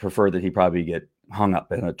would prefer that he probably get hung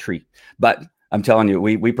up in a tree, but I'm telling you,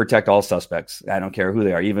 we protect all suspects. I don't care who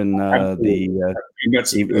they are, even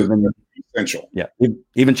that's essential. Yeah,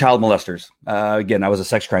 even child molesters. Again, I was a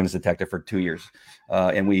sex crimes detective for 2 years,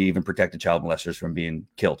 and we even protected child molesters from being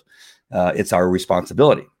killed. It's our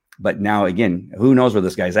responsibility. But now, again, who knows where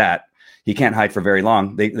this guy's at? He can't hide for very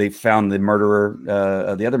long. They found the murderer,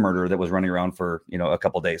 the other murderer that was running around for a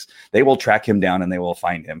couple of days. They will track him down and they will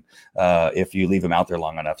find him if you leave him out there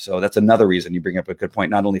long enough. So that's another reason you bring up a good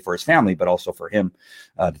point, not only for his family but also for him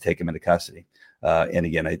to take him into custody. And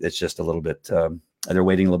again, it's just a little bit. They're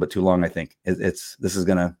waiting a little bit too long. I think it's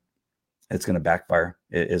gonna backfire.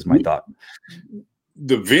 Is my thought.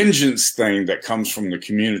 The vengeance thing that comes from the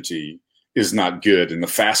community is not good. And the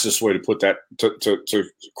fastest way to put that, to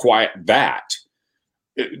quiet that,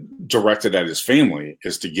 directed at his family,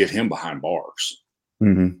 is to get him behind bars.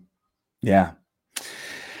 Mm-hmm. Yeah.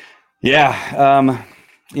 Yeah.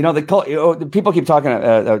 The people keep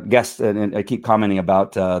talking, guests, and keep commenting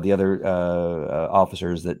about the other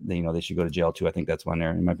officers that they should go to jail too. I think that's one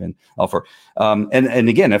there in my opinion. And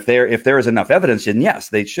again, if there is enough evidence, then yes,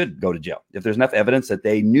 they should go to jail. If there's enough evidence that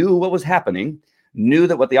they knew what was happening, knew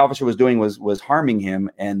that what the officer was doing was harming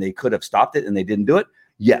him, and they could have stopped it, and they didn't do it.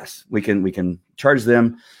 Yes, we can charge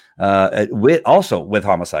them with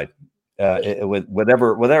homicide. With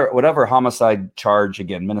whatever homicide charge.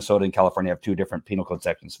 Again, Minnesota and California have 2 different penal code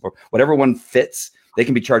sections. For whatever one fits they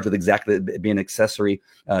can be charged with exactly being accessory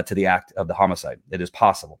to the act of the homicide. It is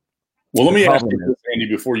possible. Well, let me ask you this, Andy,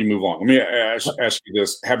 before you move on. Let me ask you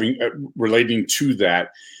this, relating to that,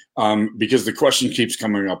 because the question keeps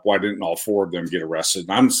coming up: why didn't all 4 of them get arrested?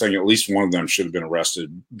 And I'm saying at least one of them should have been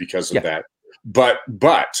arrested because of that. But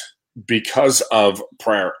because of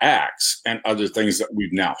prior acts and other things that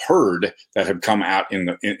we've now heard that have come out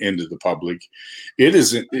into the public,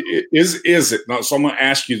 is it now? So I'm going to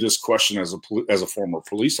ask you this question as a former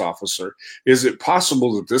police officer: is it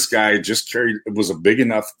possible that this guy was a big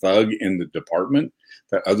enough thug in the department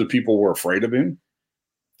that other people were afraid of him?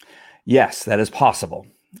 Yes, that is possible,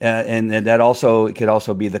 and that also could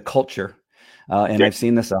also be the culture. And I've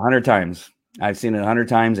seen this 100 times. I've seen it 100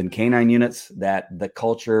 times in canine units that the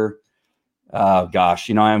culture. Gosh,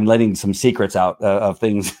 I'm letting some secrets out of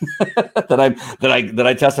things that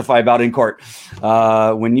I testify about in court.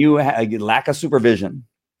 When you lack of supervision,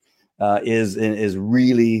 is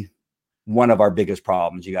really one of our biggest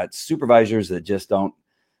problems. You got supervisors that just don't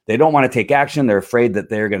want to take action. They're afraid that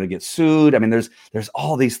they're going to get sued. I mean, there's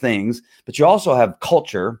all these things, but you also have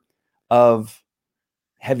culture of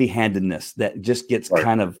heavy-handedness that just gets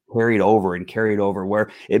kind of carried over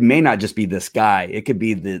where it may not just be this guy. It could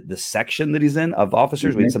be the section that he's in of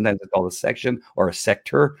officers. Mm-hmm. Sometimes it's called a section or a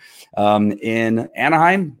sector. In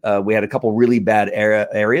Anaheim, we had a couple really bad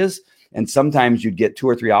areas, and sometimes you'd get 2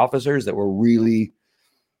 or 3 officers that were really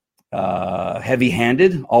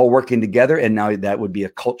heavy-handed, all working together, and now that would be a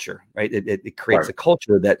culture, right? It creates a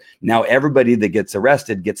culture that now everybody that gets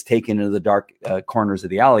arrested gets taken into the dark corners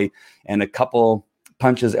of the alley, and a couple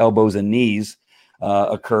punches, elbows, and knees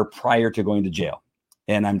occur prior to going to jail.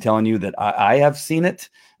 And I'm telling you that I have seen it.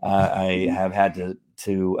 I have had to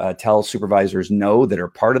tell supervisors no that are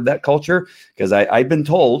part of that culture, because I've been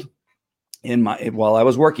told while I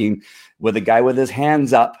was working with a guy with his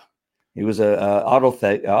hands up. He was a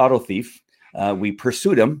auto thief. We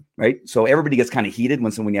pursued him, right? So everybody gets kind of heated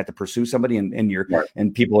when you have to pursue somebody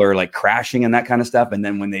and people are like crashing and that kind of stuff. And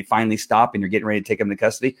then when they finally stop and you're getting ready to take them into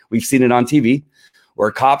custody, we've seen it on TV where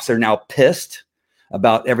cops are now pissed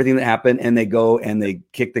about everything that happened, and they go and they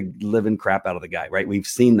kick the living crap out of the guy, right? We've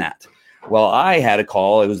seen that. Well, I had a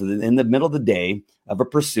call. It was in the middle of the day of a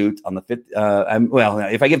pursuit on the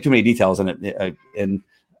 5th. If I give too many details on it, and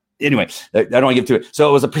anyway, I don't want to give to it. So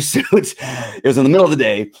it was a pursuit. It was in the middle of the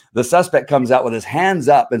day. The suspect comes out with his hands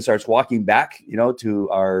up and starts walking back, to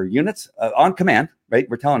our units on command, right?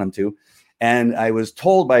 We're telling him to. And I was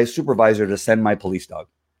told by a supervisor to send my police dog.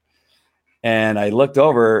 And I looked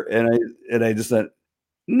over and I just said,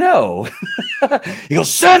 no. He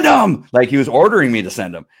goes, send him. Like he was ordering me to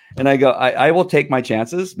send him. And I go, I will take my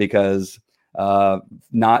chances, because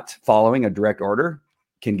not following a direct order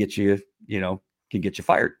can get you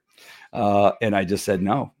fired. And I just said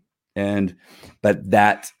no. But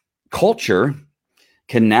that culture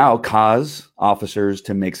can now cause officers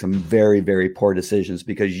to make some very, very poor decisions,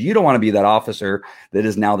 because you don't want to be that officer that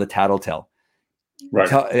is now the tattletale.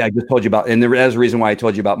 Right. I just told you about, and there's a reason why I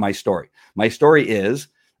told you about my story. My story is,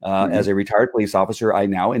 as a retired police officer, I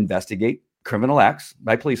now investigate criminal acts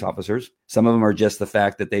by police officers. Some of them are just the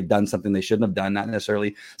fact that they've done something they shouldn't have done, not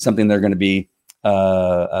necessarily something they're going to be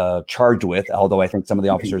charged with, although I think some of the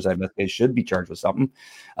officers I investigate should be charged with something.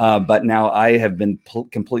 But now I have been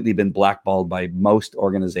completely blackballed by most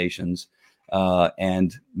organizations,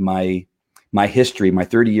 and my history, my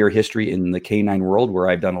 30-year history in the canine world, where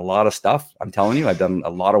I've done a lot of stuff. I'm telling you, I've done a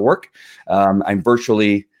lot of work. I'm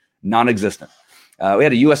virtually non-existent. We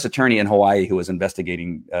had a U.S. attorney in Hawaii who was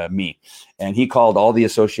investigating me, and he called all the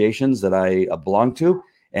associations that I belong to.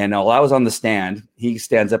 And while I was on the stand, he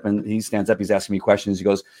stands up. He's asking me questions. He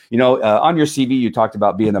goes, on your CV, you talked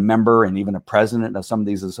about being a member and even a president of some of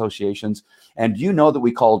these associations. And do you know that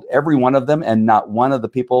we called every one of them, and not one of the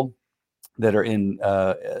people that are in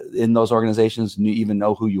those organizations even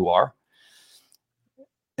know who you are?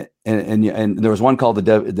 And there was one called the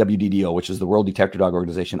WDDO, which is the World Detector Dog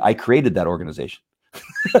Organization. I created that organization.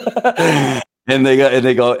 And I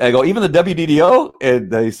go, even the WDDO? And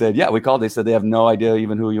they said, yeah, we called. They said they have no idea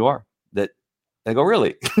even who you are. I go,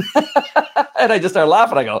 really? And I just started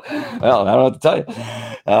laughing. I go, well, I don't know what to tell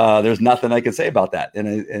you. There's nothing I can say about that.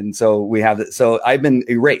 And so we have that. So I've been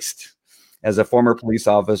erased as a former police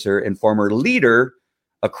officer and former leader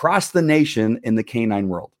across the nation in the canine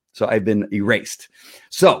world. So I've been erased.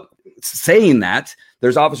 So saying that,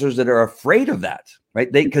 there's officers that are afraid of that,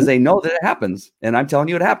 right? Because they know that it happens. And I'm telling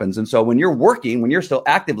you it happens. And so when you're still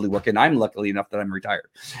actively working, I'm lucky enough that I'm retired.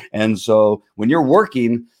 And so when you're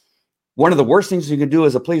working, one of the worst things you can do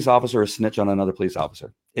as a police officer is snitch on another police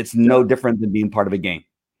officer. It's no different than being part of a gang.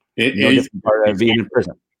 No different part of being in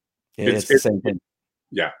prison. It's the same thing.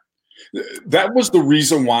 Yeah. That was the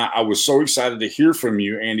reason why I was so excited to hear from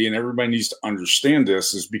you, Andy, and everybody needs to understand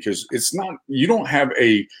this is because you don't have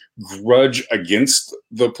a grudge against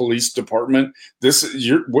the police department.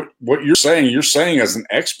 What you're saying as an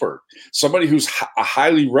expert, somebody who's a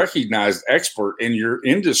highly recognized expert in your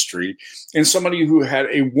industry and somebody who had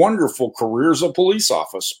a wonderful career as a police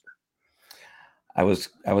officer. I was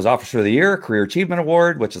Officer of the Year, Career Achievement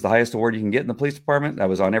Award, which is the highest award you can get in the police department. I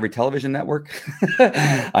was on every television network.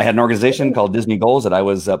 I had an organization called Disney Goals that I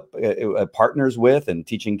was partners with and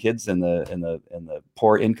teaching kids in the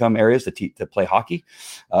poor income areas to play hockey.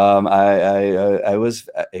 I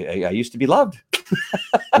used to be loved.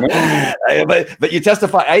 but you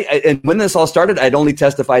testify. And when this all started, I'd only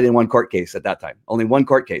testified in one court case at that time, only one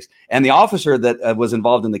court case. And the officer that was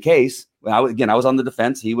involved in the case, I was on the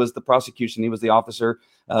defense. He was the prosecution. He was the officer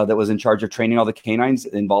that was in charge of training all the canines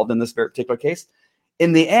involved in this particular case.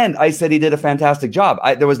 In the end, I said he did a fantastic job.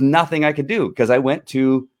 There was nothing I could do because I went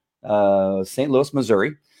to St. Louis,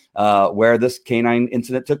 Missouri, where this canine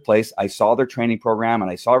incident took place. I saw their training program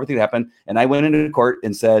and I saw everything that happened. And I went into court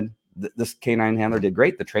and said, this canine handler did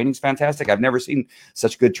great. The training's fantastic. I've never seen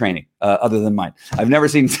such good training other than mine. I've never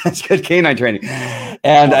seen such good canine training.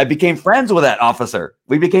 And I became friends with that officer.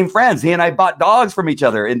 We became friends. He and I bought dogs from each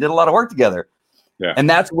other and did a lot of work together. Yeah. And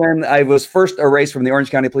that's when I was first erased from the Orange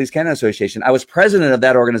County Police Canine Association. I was president of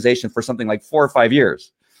that organization for something like 4 or 5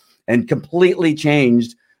 years and completely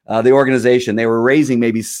changed the organization. They were raising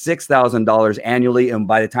maybe $6,000 annually. And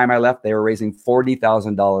by the time I left, they were raising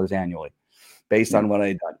 $40,000 annually. Based on what I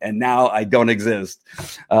had done. And now I don't exist.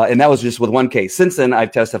 And that was just with one case. Since then,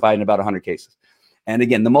 I've testified in about 100 cases. And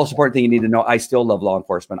again, the most important thing you need to know, I still love law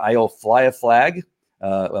enforcement. I'll fly a flag,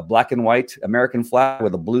 a black and white American flag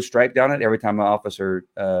with a blue stripe down it every time an officer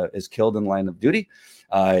is killed in the line of duty.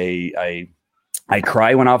 I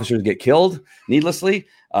cry when officers get killed needlessly.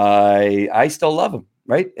 I still love them,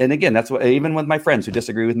 right? And again, that's what, even with my friends who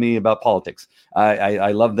disagree with me about politics,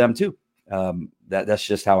 I love them too. That's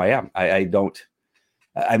just how I am.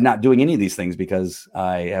 I'm not doing any of these things because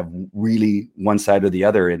I have really one side or the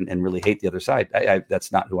other and really hate the other side.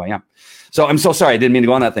 That's not who I am. So I'm so sorry. I didn't mean to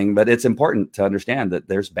go on that thing, but it's important to understand that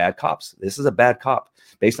there's bad cops. This is a bad cop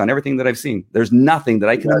based on everything that I've seen. There's nothing that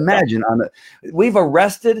I can imagine we've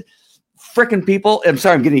arrested freaking people. I'm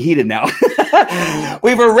sorry, I'm getting heated now.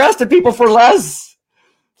 We've arrested people for less.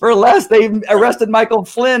 They've arrested Michael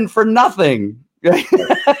Flynn for nothing.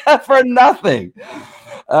 For nothing.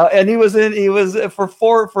 And he was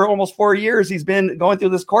for almost 4 years. He's been going through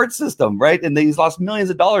this court system, right? And he's lost millions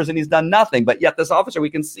of dollars and he's done nothing. But yet this officer, we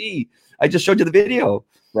can see, I just showed you the video,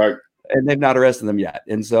 right? And they've not arrested them yet.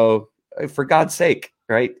 And so for God's sake,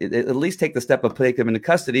 right? At least take the step of putting them into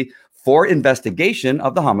custody for investigation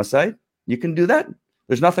of the homicide. You can do that.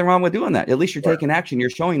 There's nothing wrong with doing that. At least you're taking action. You're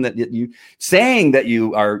showing that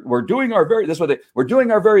we're doing our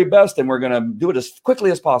very best and we're going to do it as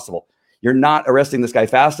quickly as possible. You're not arresting this guy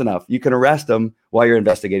fast enough. You can arrest him while you're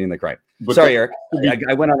investigating the crime. But sorry, Eric.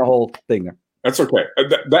 I went on a whole thing there. That's okay.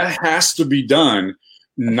 That has to be done,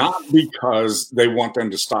 not because they want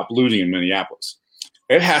them to stop looting in Minneapolis.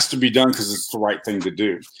 It has to be done because it's the right thing to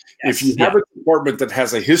do. Yes, if you have a department that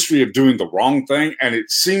has a history of doing the wrong thing, and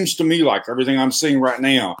it seems to me like everything I'm seeing right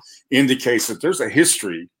now indicates that there's a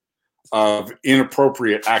history of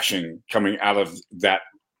inappropriate action coming out of that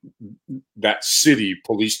city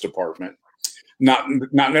police department. Not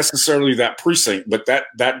necessarily that precinct, but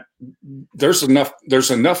that there's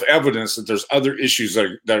enough evidence that there's other issues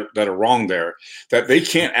that are wrong there, that they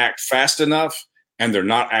can't act fast enough. And they're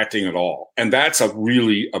not acting at all. And that's a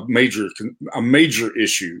major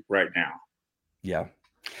issue right now. Yeah.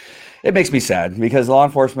 It makes me sad because law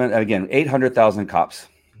enforcement, again, 800,000 cops,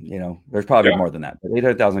 there's probably more than that, but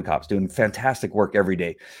 800,000 cops doing fantastic work every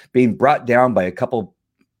day, being brought down by a couple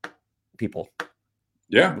people.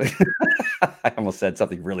 Yeah. I almost said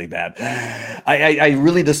something really bad. I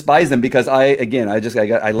really despise them because I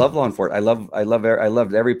love law enforcement. I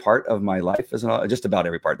loved every part of my life, just about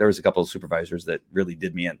every part. There was a couple of supervisors that really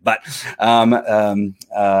did me in, but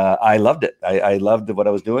I loved it. I loved what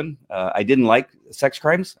I was doing. I didn't like sex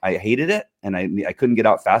crimes. I hated it, and I couldn't get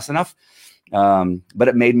out fast enough. But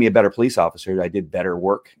it made me a better police officer. I did better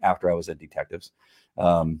work after I was at detectives.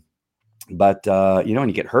 But when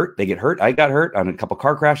you get hurt, they get hurt. I got hurt on a couple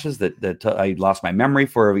car crashes that I lost my memory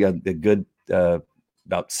for a good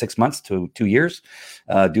about 6 months to 2 years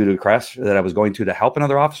due to a crash that I was going to help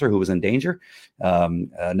another officer who was in danger.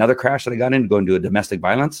 Another crash that I got in going to a domestic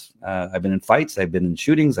violence. I've been in fights. I've been in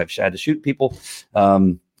shootings. I've had to shoot people.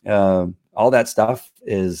 All that stuff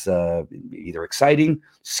is either exciting,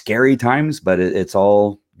 scary times, but it's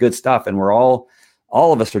all good stuff. And we're all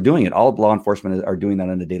All of us are doing it. All law enforcement are doing that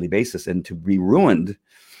on a daily basis. And to be ruined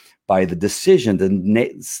by the decision to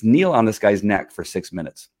kneel on this guy's neck for 6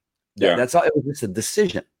 minutes. That's all. It was just a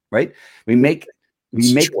decision, right? We make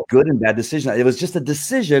good and bad decisions. It was just a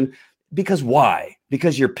decision because why?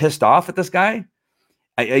 Because you're pissed off at this guy?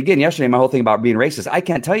 Again, yesterday, my whole thing about being racist, I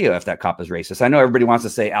can't tell you if that cop is racist. I know everybody wants to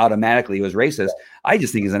say automatically he was racist. I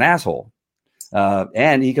just think he's an asshole.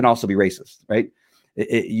 And he can also be racist, right?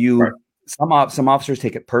 Some officers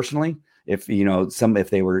take it personally. If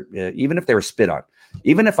they were spit on,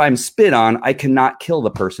 even if I'm spit on, I cannot kill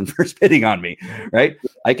the person for spitting on me, right?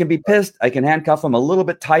 I can be pissed. I can handcuff them a little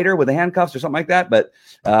bit tighter with the handcuffs or something like that. But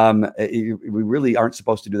we really aren't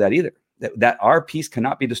supposed to do that either. That our peace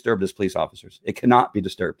cannot be disturbed as police officers. It cannot be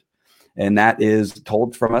disturbed. And that is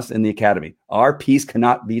told from us in the academy. Our peace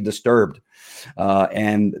cannot be disturbed.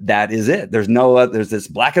 And that is it. There's this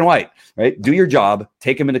black and white, right? Do your job,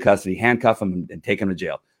 take him into custody, handcuff him, and take him to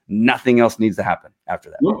jail. Nothing else needs to happen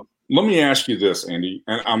after that. Well, let me ask you this, Andy,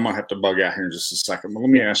 and I'm going to have to bug out here in just a second, but let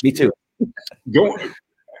me ask you. Me too.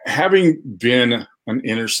 Having been an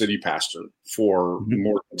inner city pastor for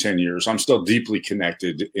more than 10 years, I'm still deeply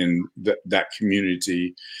connected in that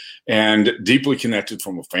community and deeply connected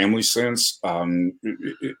from a family sense and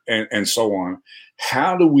so on.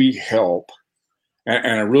 How do we help?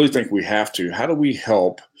 And I really think we have to. How do we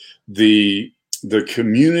help the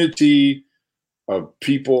community of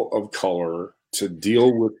people of color to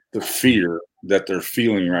deal with the fear that they're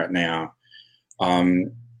feeling right now?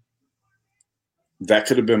 That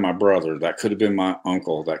could have been my brother. That could have been my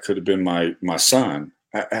uncle. That could have been my son.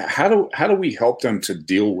 How do we help them to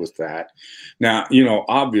deal with that? Now,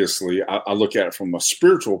 obviously, I look at it from a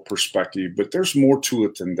spiritual perspective, but there's more to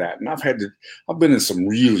it than that. And I've been in some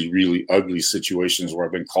really, really ugly situations where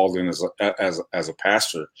I've been called in as a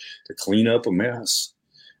pastor to clean up a mess,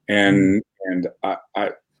 and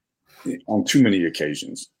I on too many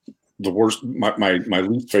occasions. The worst, my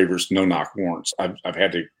least favorite is no knock warrants. I've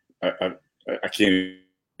had to. I can't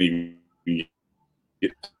even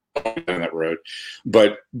get down that road.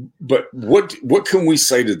 But what can we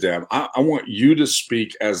say to them? I want you to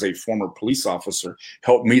speak as a former police officer.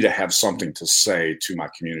 Help me to have something to say to my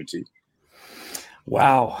community.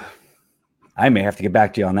 Wow. I may have to get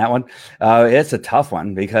back to you on that one. It's a tough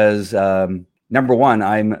one because number one,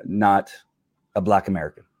 I'm not a Black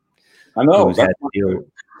American. I know.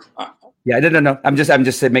 Yeah, no. I'm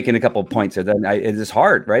just making a couple of points here. Then it is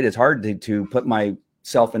hard, right? It's hard to put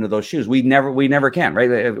myself into those shoes. We never can,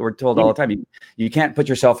 right? We're told all the time, you can't put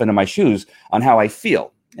yourself into my shoes on how I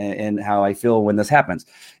feel and how I feel when this happens.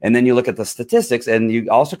 And then you look at the statistics, and you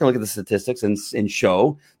also can look at the statistics and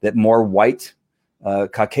show that more white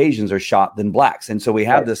Caucasians are shot than blacks. And so we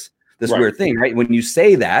have this weird thing, right? When you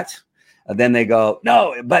say that, then they go,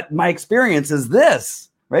 no, but my experience is this,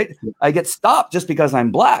 right? I get stopped just because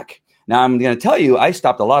I'm black. Now, I'm going to tell you, I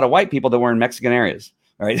stopped a lot of white people that were in Mexican areas,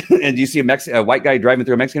 right? And you see a white guy driving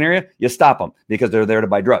through a Mexican area, you stop them because they're there to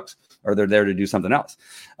buy drugs or they're there to do something else.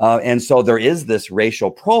 And so there is this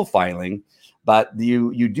racial profiling, but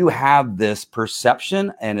you do have this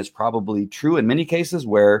perception, and it's probably true in many cases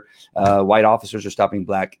where white officers are stopping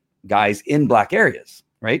black guys in black areas,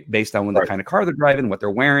 right? Based on the kind of car they're driving, what they're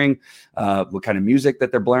wearing, what kind of music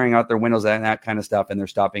that they're blaring out their windows and that kind of stuff. And they're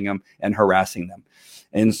stopping them and harassing them.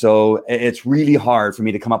 And so it's really hard for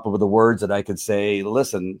me to come up with the words that I could say,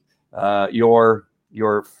 listen, your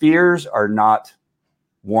fears are not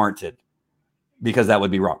warranted, because that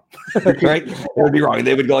would be wrong, right? It would be wrong.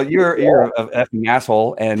 They would go, you're an effing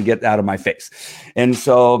asshole and get out of my face. And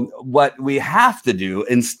so what we have to do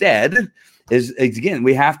instead is, again,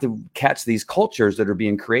 we have to catch these cultures that are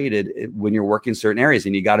being created when you're working certain areas,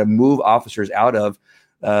 and you got to move officers out of,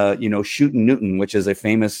 Shootin' Newton, which is a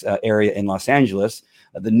famous area in Los Angeles,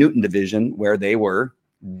 the Newton division, where they were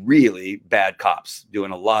really bad cops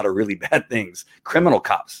doing a lot of really bad things, criminal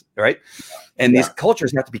cops, right? And these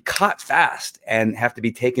cultures have to be caught fast and have to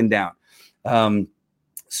be taken down.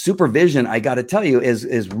 Supervision, I got to tell you,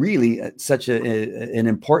 is really such an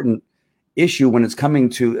important issue when it's coming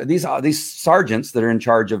to these sergeants that are in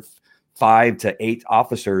charge of 5 to 8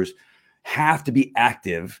 officers. Have to be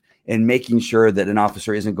active in making sure that an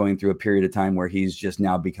officer isn't going through a period of time where he's just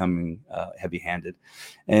now becoming heavy-handed.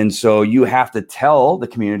 And so you have to tell the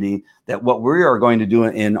community that what we are going to do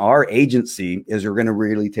in our agency is we're going to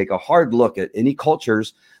really take a hard look at any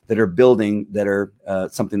cultures that are building that are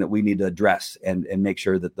something that we need to address and make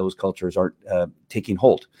sure that those cultures aren't taking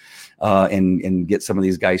hold and get some of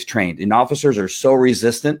these guys trained. And officers are so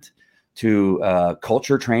resistant to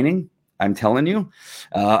culture training. I'm telling you,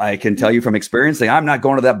 I can tell you from experience, like, I'm not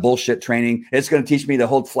going to that bullshit training. It's going to teach me to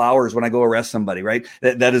hold flowers when I go arrest somebody, right?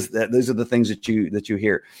 Those are the things that you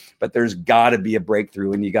hear. But there's got to be a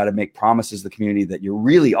breakthrough, and you got to make promises to the community that you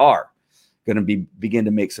really are going to begin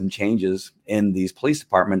to make some changes in these police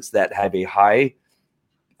departments that have a high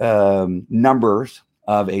numbers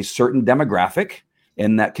of a certain demographic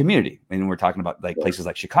in that community. And we're talking about like places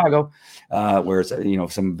like Chicago, where it's,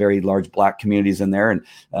 some very large Black communities in there, and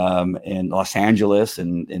Los Angeles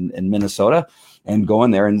and Minnesota, and go in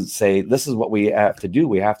there and say, this is what we have to do.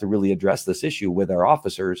 We have to really address this issue with our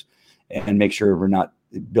officers and make sure we're not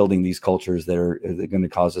building these cultures that are going to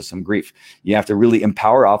cause us some grief. You have to really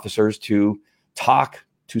empower officers to talk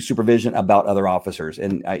to supervision about other officers.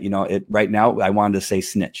 And right now I wanted to say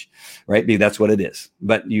snitch, right? Because that's what it is.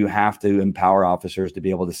 But you have to empower officers to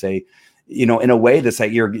be able to say, in a way that's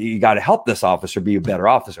like, you got to help this officer be a better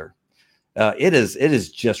officer. It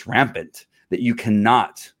is just rampant that you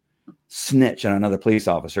cannot snitch on another police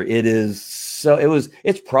officer.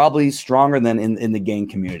 It's probably stronger than in the gang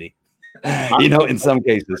community, in some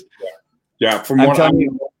cases. Yeah. From what I'm telling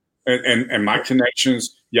you, and my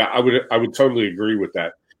connections, I would totally agree with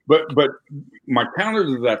that. But my counter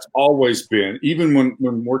to that's always been, even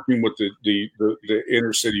when working with the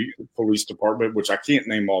inner city police department, which I can't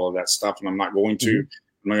name all of that stuff, and I'm not going to.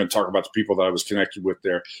 I'm not going to talk about the people that I was connected with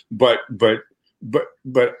there. But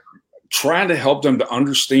trying to help them to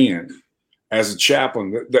understand as a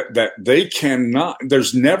chaplain that they cannot.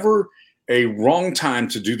 There's never a wrong time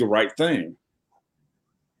to do the right thing.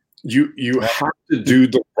 You have to do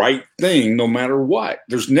the right thing no matter what.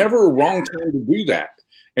 There's never a wrong time to do that.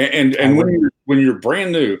 And when you're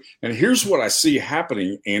brand new, and here's what I see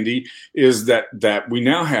happening, Andy, is that we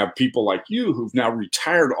now have people like you who've now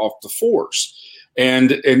retired off the force,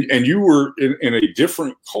 and you were in a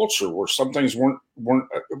different culture where some things weren't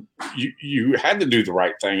you had to do the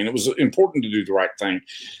right thing, and it was important to do the right thing.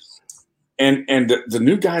 And the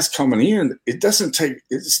new guys coming in,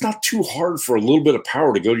 it's not too hard for a little bit of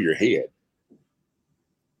power to go to your head.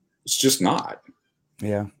 It's just not.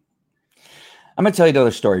 Yeah. I'm going to tell you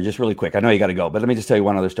another story just really quick. I know you got to go, but let me just tell you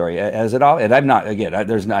one other story. And I'm not, again,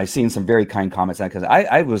 I've seen some very kind comments on that because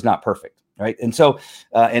I was not perfect. Right. And so,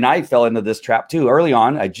 and I fell into this trap too. Early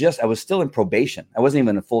on, I was still in probation. I wasn't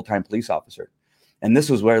even a full-time police officer. And this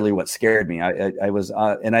was really what scared me. I was,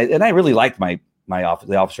 and I really liked the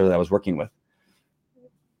officer that I was working with.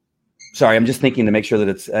 Sorry, I'm just thinking to make sure that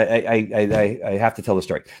it's, I have to tell the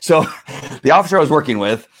story. So the officer I was working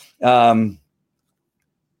with,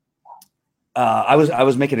 I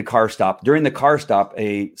was making a car stop. During the car stop,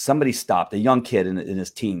 somebody stopped, a young kid in his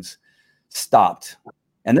teens stopped.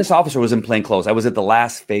 And this officer was in plain clothes. I was at the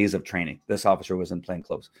last phase of training. This officer was in plain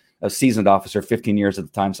clothes. A seasoned officer, 15 years at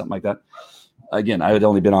the time, something like that. Again, I had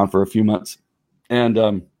only been on for a few months.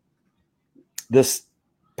 And this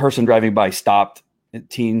person driving by stopped,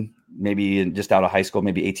 teen, maybe just out of high school,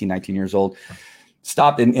 maybe 18, 19 years old,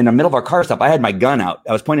 stopped in the middle of our car stop. I had my gun out.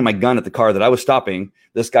 I was pointing my gun at the car that I was stopping.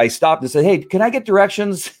 This guy stopped and said, "Hey, can I get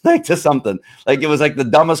directions to something?" Like, it was like the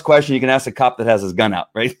dumbest question you can ask a cop that has his gun out,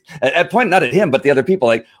 right? At point, not at him, but the other people,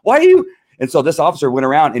 like, "Why are you?" And so this officer went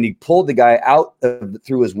around and he pulled the guy out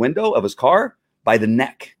through his window of his car by the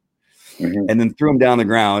neck, and then threw him down the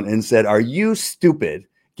ground and said, "Are you stupid?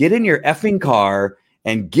 Get in your effing car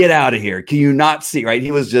and get out of here. Can you not see?" Right?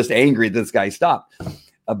 He was just angry that this guy stopped.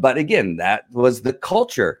 But again, that was the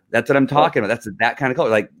culture. That's what I'm talking about. That's that kind of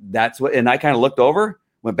culture. Like, that's what, and I kind of looked over,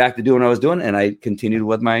 went back to doing what I was doing, and I continued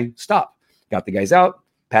with my stop. Got the guys out,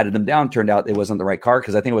 patted them down. Turned out it wasn't the right car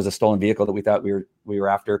because I think it was a stolen vehicle that we thought we were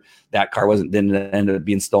after. That car didn't end up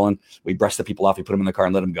being stolen. We brushed the people off, we put them in the car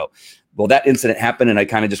and let them go. Well, that incident happened, and I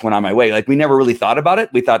kind of just went on my way. Like, we never really thought about it.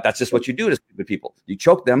 We thought that's just what you do to stupid people. You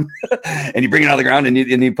choke them, and you bring it out of the ground, and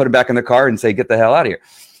you put them back in the car and say, "Get the hell out of here."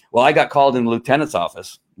 Well, I got called in the lieutenant's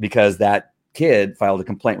office because that kid filed a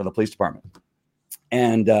complaint with the police department.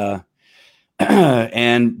 And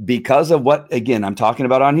and because of what, again, I'm talking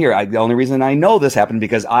about on here, the only reason I know this happened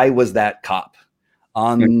because I was that cop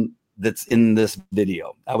that's in this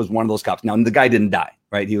video. I was one of those cops. Now, the guy didn't die,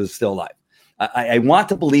 right? He was still alive. I want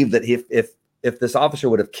to believe that if this officer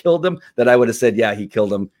would have killed him, that I would have said, yeah, he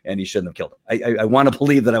killed him and he shouldn't have killed him. I want to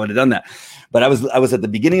believe that I would have done that. But I was at the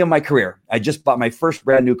beginning of my career. I just bought my first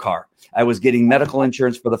brand new car. I was getting medical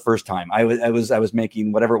insurance for the first time. I was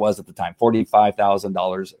making whatever it was at the time,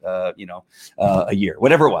 $45,000, a year,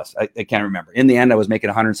 whatever it was. I can't remember. In the end, I was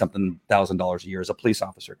making $100-something thousand a year as a police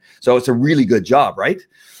officer. So it's a really good job, right?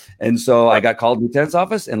 And so I got called to the lieutenant's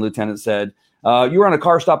office, and lieutenant said, You were on a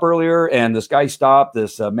car stop earlier, and this guy stopped,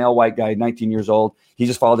 this male white guy, 19 years old. He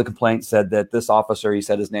just filed a complaint, said that this officer, he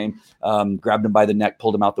said his name, grabbed him by the neck,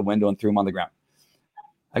 pulled him out the window, and threw him on the ground.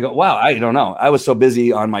 I go, wow, I don't know. I was so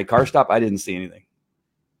busy on my car stop, I didn't see anything.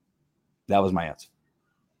 That was my answer.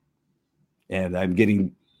 And I'm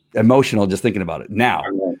getting emotional just thinking about it. Now,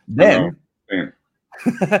 then,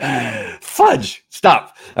 fudge,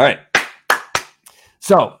 stop. All right.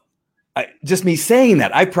 So, just me saying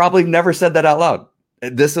that, I probably never said that out loud.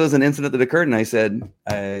 This was an incident that occurred, and I said,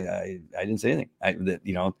 I didn't say anything.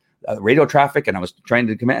 Radio traffic, and I was trying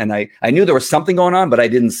to commit, and I knew there was something going on, but I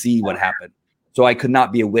didn't see what happened. So I could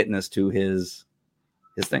not be a witness to his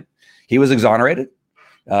thing. He was exonerated.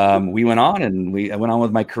 We went on, and I went on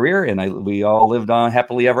with my career, and we all lived on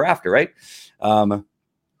happily ever after, right?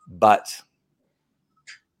 But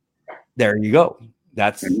there you go.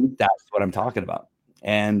 That's what I'm talking about.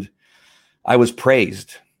 And I was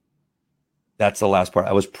praised. That's the last part.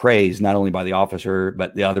 I was praised not only by the officer,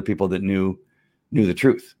 but the other people that knew the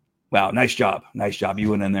truth. Wow, nice job. Nice job.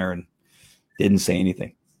 You went in there and didn't say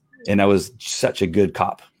anything. And I was such a good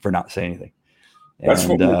cop for not saying anything. That's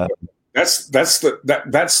the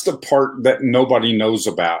part that nobody knows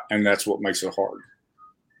about, and that's what makes it hard.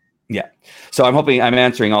 Yeah. So I'm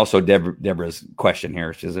answering also Deborah's question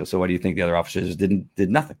here. She says, so what do you think the other officers did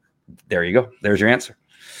nothing? There you go. There's your answer.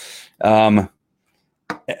 Who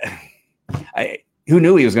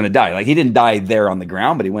knew he was going to die? Like, he didn't die there on the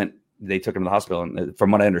ground, but they took him to the hospital. And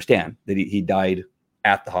from what I understand, that he died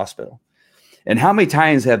at the hospital. And how many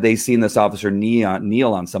times have they seen this officer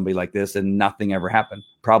kneel on somebody like this and nothing ever happened?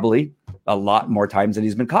 Probably a lot more times than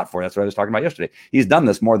he's been caught for. That's what I was talking about yesterday. He's done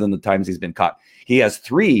this more than the times he's been caught. He has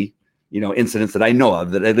 3, incidents that I know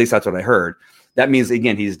of, that at least that's what I heard. That means,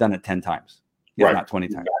 again, he's done it 10 times, if not 20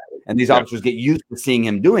 times. And these officers get used to seeing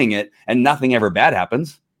him doing it, and nothing ever bad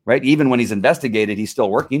happens, right? Even when he's investigated, he's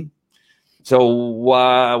still working. So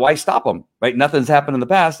why stop him, right? Nothing's happened in the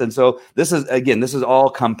past. And so this is all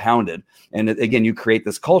compounded. And again, you create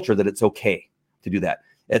this culture that it's okay to do that.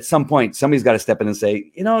 At some point, somebody's got to step in and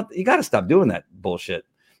say, you got to stop doing that bullshit,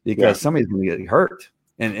 because somebody's going to get hurt,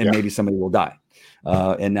 and maybe somebody will die.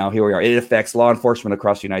 And now here we are. It affects law enforcement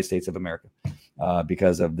across the United States of America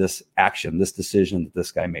because of this action, this decision that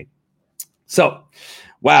this guy made. So,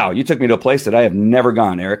 wow, you took me to a place that I have never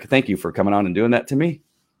gone, Eric. Thank you for coming on and doing that to me.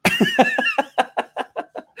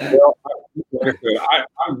 Well,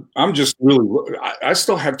 I'm just really, I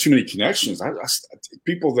still have too many connections.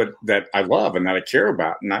 People that I love and that I care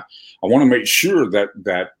about. And I want to make sure that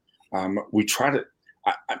we try to,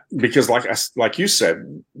 because like you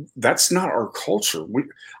said, that's not our culture.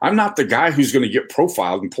 I'm not the guy who's going to get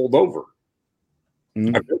profiled and pulled over.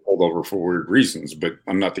 Mm-hmm. I've been pulled over for weird reasons, but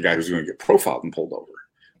I'm not the guy who's going to get profiled and pulled over.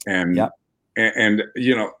 And,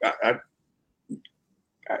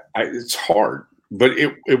 it's hard. But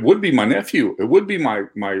it would be my nephew. It would be my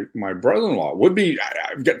brother-in-law. It would be,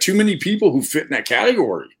 I've got too many people who fit in that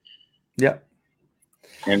category. Yeah.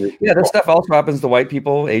 And this stuff also happens to white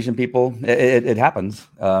people, Asian people. It happens.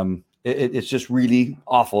 It's just really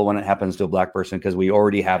awful when it happens to a black person, because we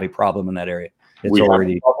already have a problem in that area. We have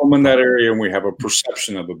a problem in that area, and we have a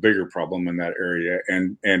perception of a bigger problem in that area.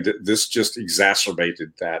 And this just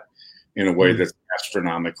exacerbated that in a way that's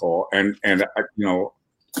astronomical. And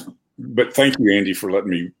but thank you, Andy, for letting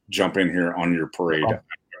me jump in here on your parade. I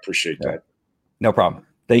appreciate that. No problem.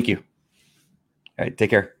 Thank you. All right, take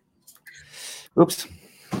care. Oops.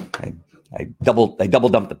 I double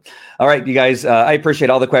dumped them. All right, you guys, I appreciate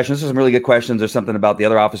all the questions. There's some really good questions. There's something about the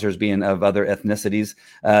other officers being of other ethnicities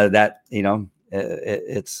that,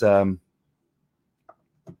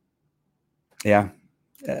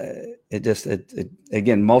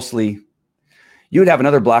 again, mostly you would have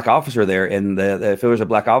another black officer there, and if it was a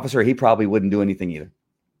black officer, he probably wouldn't do anything either.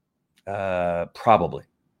 Probably,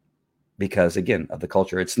 because again, of the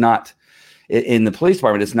culture. It's not in the police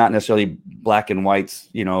department. It's not necessarily black and whites,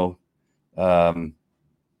 are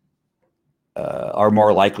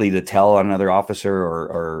more likely to tell on another officer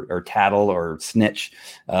or tattle or snitch.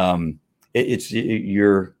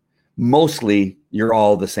 You're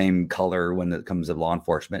all the same color when it comes to law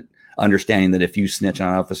enforcement, understanding that if you snitch on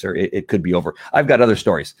an officer, it could be over. I've got other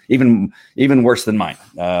stories, even worse than mine,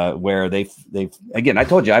 where they've again, I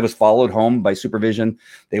told you I was followed home by supervision.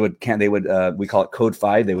 They would we call it code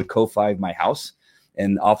 5. They would code 5 my house,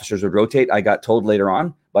 and officers would rotate. I got told later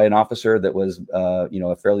on by an officer that was,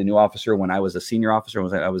 a fairly new officer when I was a senior officer.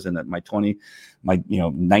 I was in my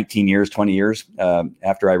 19 years, 20 years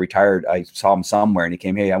after I retired. I saw him somewhere, and he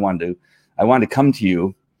came, "Hey, I wanted to come to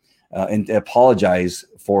you and apologize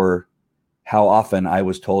for how often I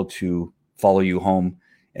was told to follow you home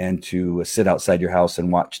and to sit outside your house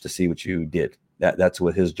and watch to see what you did. That's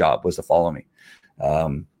what his job was, to follow me.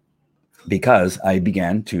 Because I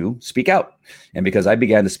began to speak out. And because I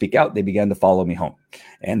began to speak out, they began to follow me home,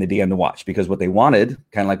 and they began to watch, because what they wanted,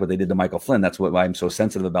 kind of like what they did to Michael Flynn, that's why I'm so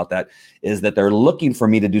sensitive about that, is that they're looking for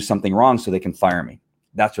me to do something wrong so they can fire me.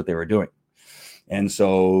 That's what they were doing. And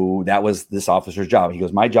so that was this officer's job. He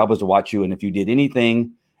goes, my job was to watch you. And if you did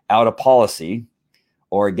anything out of policy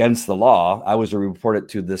or against the law, I was to report it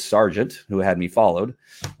to this sergeant who had me followed.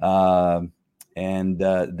 Then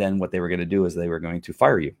what they were going to do is they were going to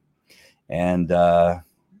fire you. And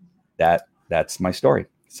that's my story.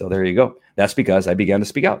 So there you go. That's because I began to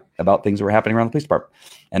speak out about things that were happening around the police department.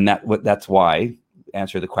 And that's why,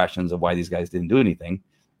 answer the questions of why these guys didn't do anything.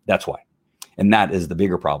 That's why. And that is the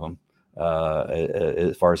bigger problem,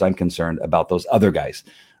 as far as I'm concerned, about those other guys.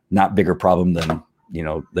 Not bigger problem than,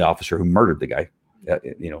 the officer who murdered the guy,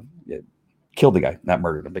 killed the guy, not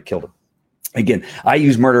murdered him, but killed him. Again, I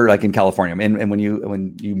use murder like in California, and when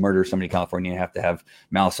you murder somebody in California, you have to have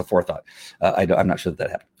malice aforethought. I'm not sure that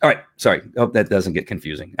happened. All right, sorry. Hope that doesn't get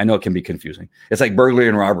confusing. I know it can be confusing. It's like burglary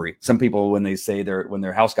and robbery. Some people, when they say when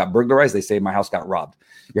their house got burglarized, they say my house got robbed.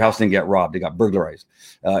 Your house didn't get robbed; it got burglarized.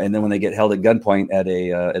 And then when they get held at gunpoint at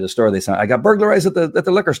a store, they say I got burglarized at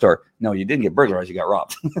the liquor store. No, you didn't get burglarized; you got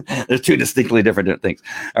robbed. There's two distinctly different things.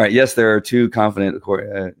 All right. Yes, there are two confident.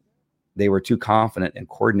 They were too confident and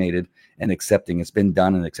coordinated and accepting. It's been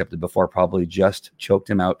done and accepted before. Probably just choked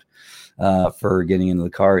him out for getting into the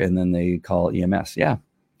car, and then they call EMS. Yeah,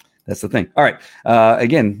 that's the thing. All right.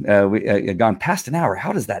 Again, we gone past an hour.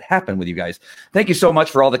 How does that happen with you guys? Thank you so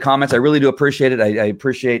much for all the comments. I really do appreciate it. I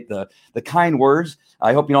appreciate the kind words.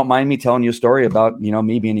 I hope you don't mind me telling you a story about,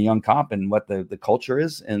 me being a young cop and what the culture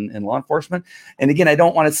is in law enforcement. And again, I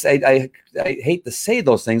don't want to say, I hate to say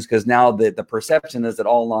those things, because now the perception is that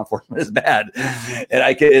all law enforcement is bad.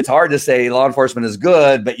 And it's hard to say law enforcement is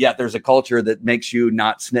good, but yet there's a culture that makes you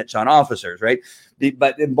not snitch on officers, right?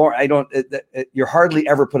 But you're hardly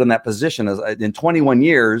ever put in that position. As in 21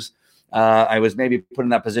 years, I was maybe put in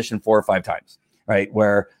that position 4 or 5 times, right?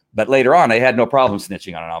 But later on, I had no problem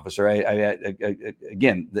snitching on an officer.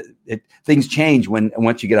 Things change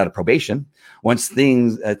once you get out of probation. Once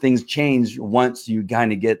things change, once you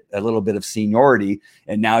kind of get a little bit of seniority,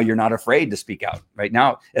 and now you're not afraid to speak out. Right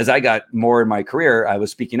now, as I got more in my career, I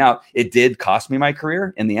was speaking out. It did cost me my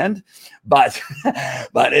career in the end, but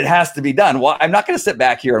it has to be done. Well, I'm not going to sit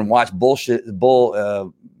back here and watch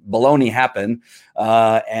baloney happen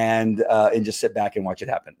and just sit back and watch it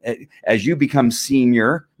happen. As you become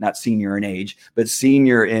senior, not senior in age, but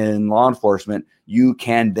senior in law enforcement, you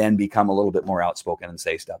can then become a little bit more outspoken and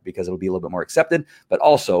say stuff, because it'll be a little bit more accepted. But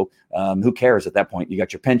also, who cares at that point? You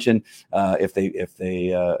got your pension. If they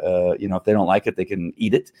don't like it, they can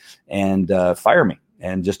eat it and fire me,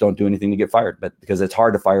 and just don't do anything to get fired. But because it's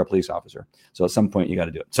hard to fire a police officer, so at some point you got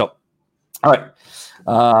to do it. So. All right.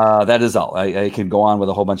 That is all. I can go on with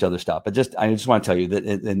a whole bunch of other stuff, but I just want to tell you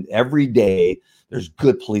that every day there's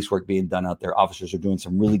good police work being done out there. Officers are doing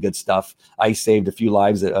some really good stuff. I saved a few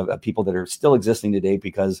lives of people that are still existing today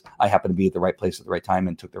because I happened to be at the right place at the right time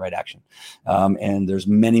and took the right action. And there's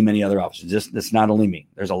many, many other officers. It's not only me.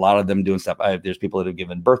 There's a lot of them doing stuff. There's people that have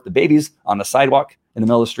given birth to babies on the sidewalk in the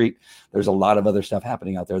middle of the street. There's a lot of other stuff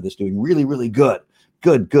happening out there that's doing really, really good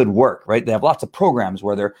work, right? They have lots of programs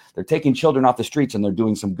where they're taking children off the streets and they're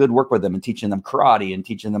doing some good work with them and teaching them karate and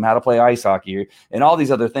teaching them how to play ice hockey and all these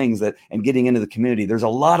other things and getting into the community. There's a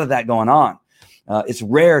lot of that going on. It's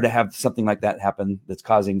rare to have something like that happen that's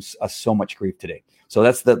causing us so much grief today. So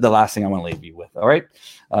that's the last thing I want to leave you with. All right.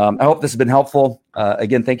 I hope this has been helpful.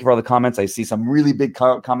 Again, thank you for all the comments. I see some really big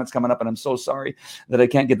comments coming up, and I'm so sorry that I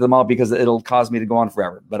can't get them all because it'll cause me to go on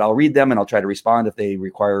forever. But I'll read them and I'll try to respond if they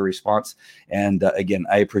require a response. And again,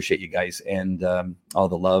 I appreciate you guys and all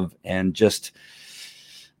the love and just.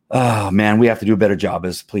 Oh, man, we have to do a better job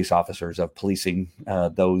as police officers of policing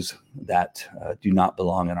those that do not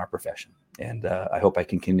belong in our profession. And I hope I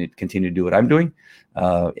can continue to do what I'm doing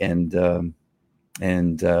and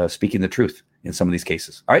speaking the truth in some of these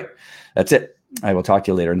cases. All right, that's it. I will talk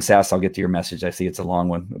to you later. And Sass, I'll get to your message. I see it's a long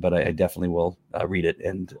one, but I definitely will read it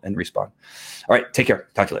and respond. All right, take care.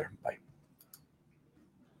 Talk to you later. Bye.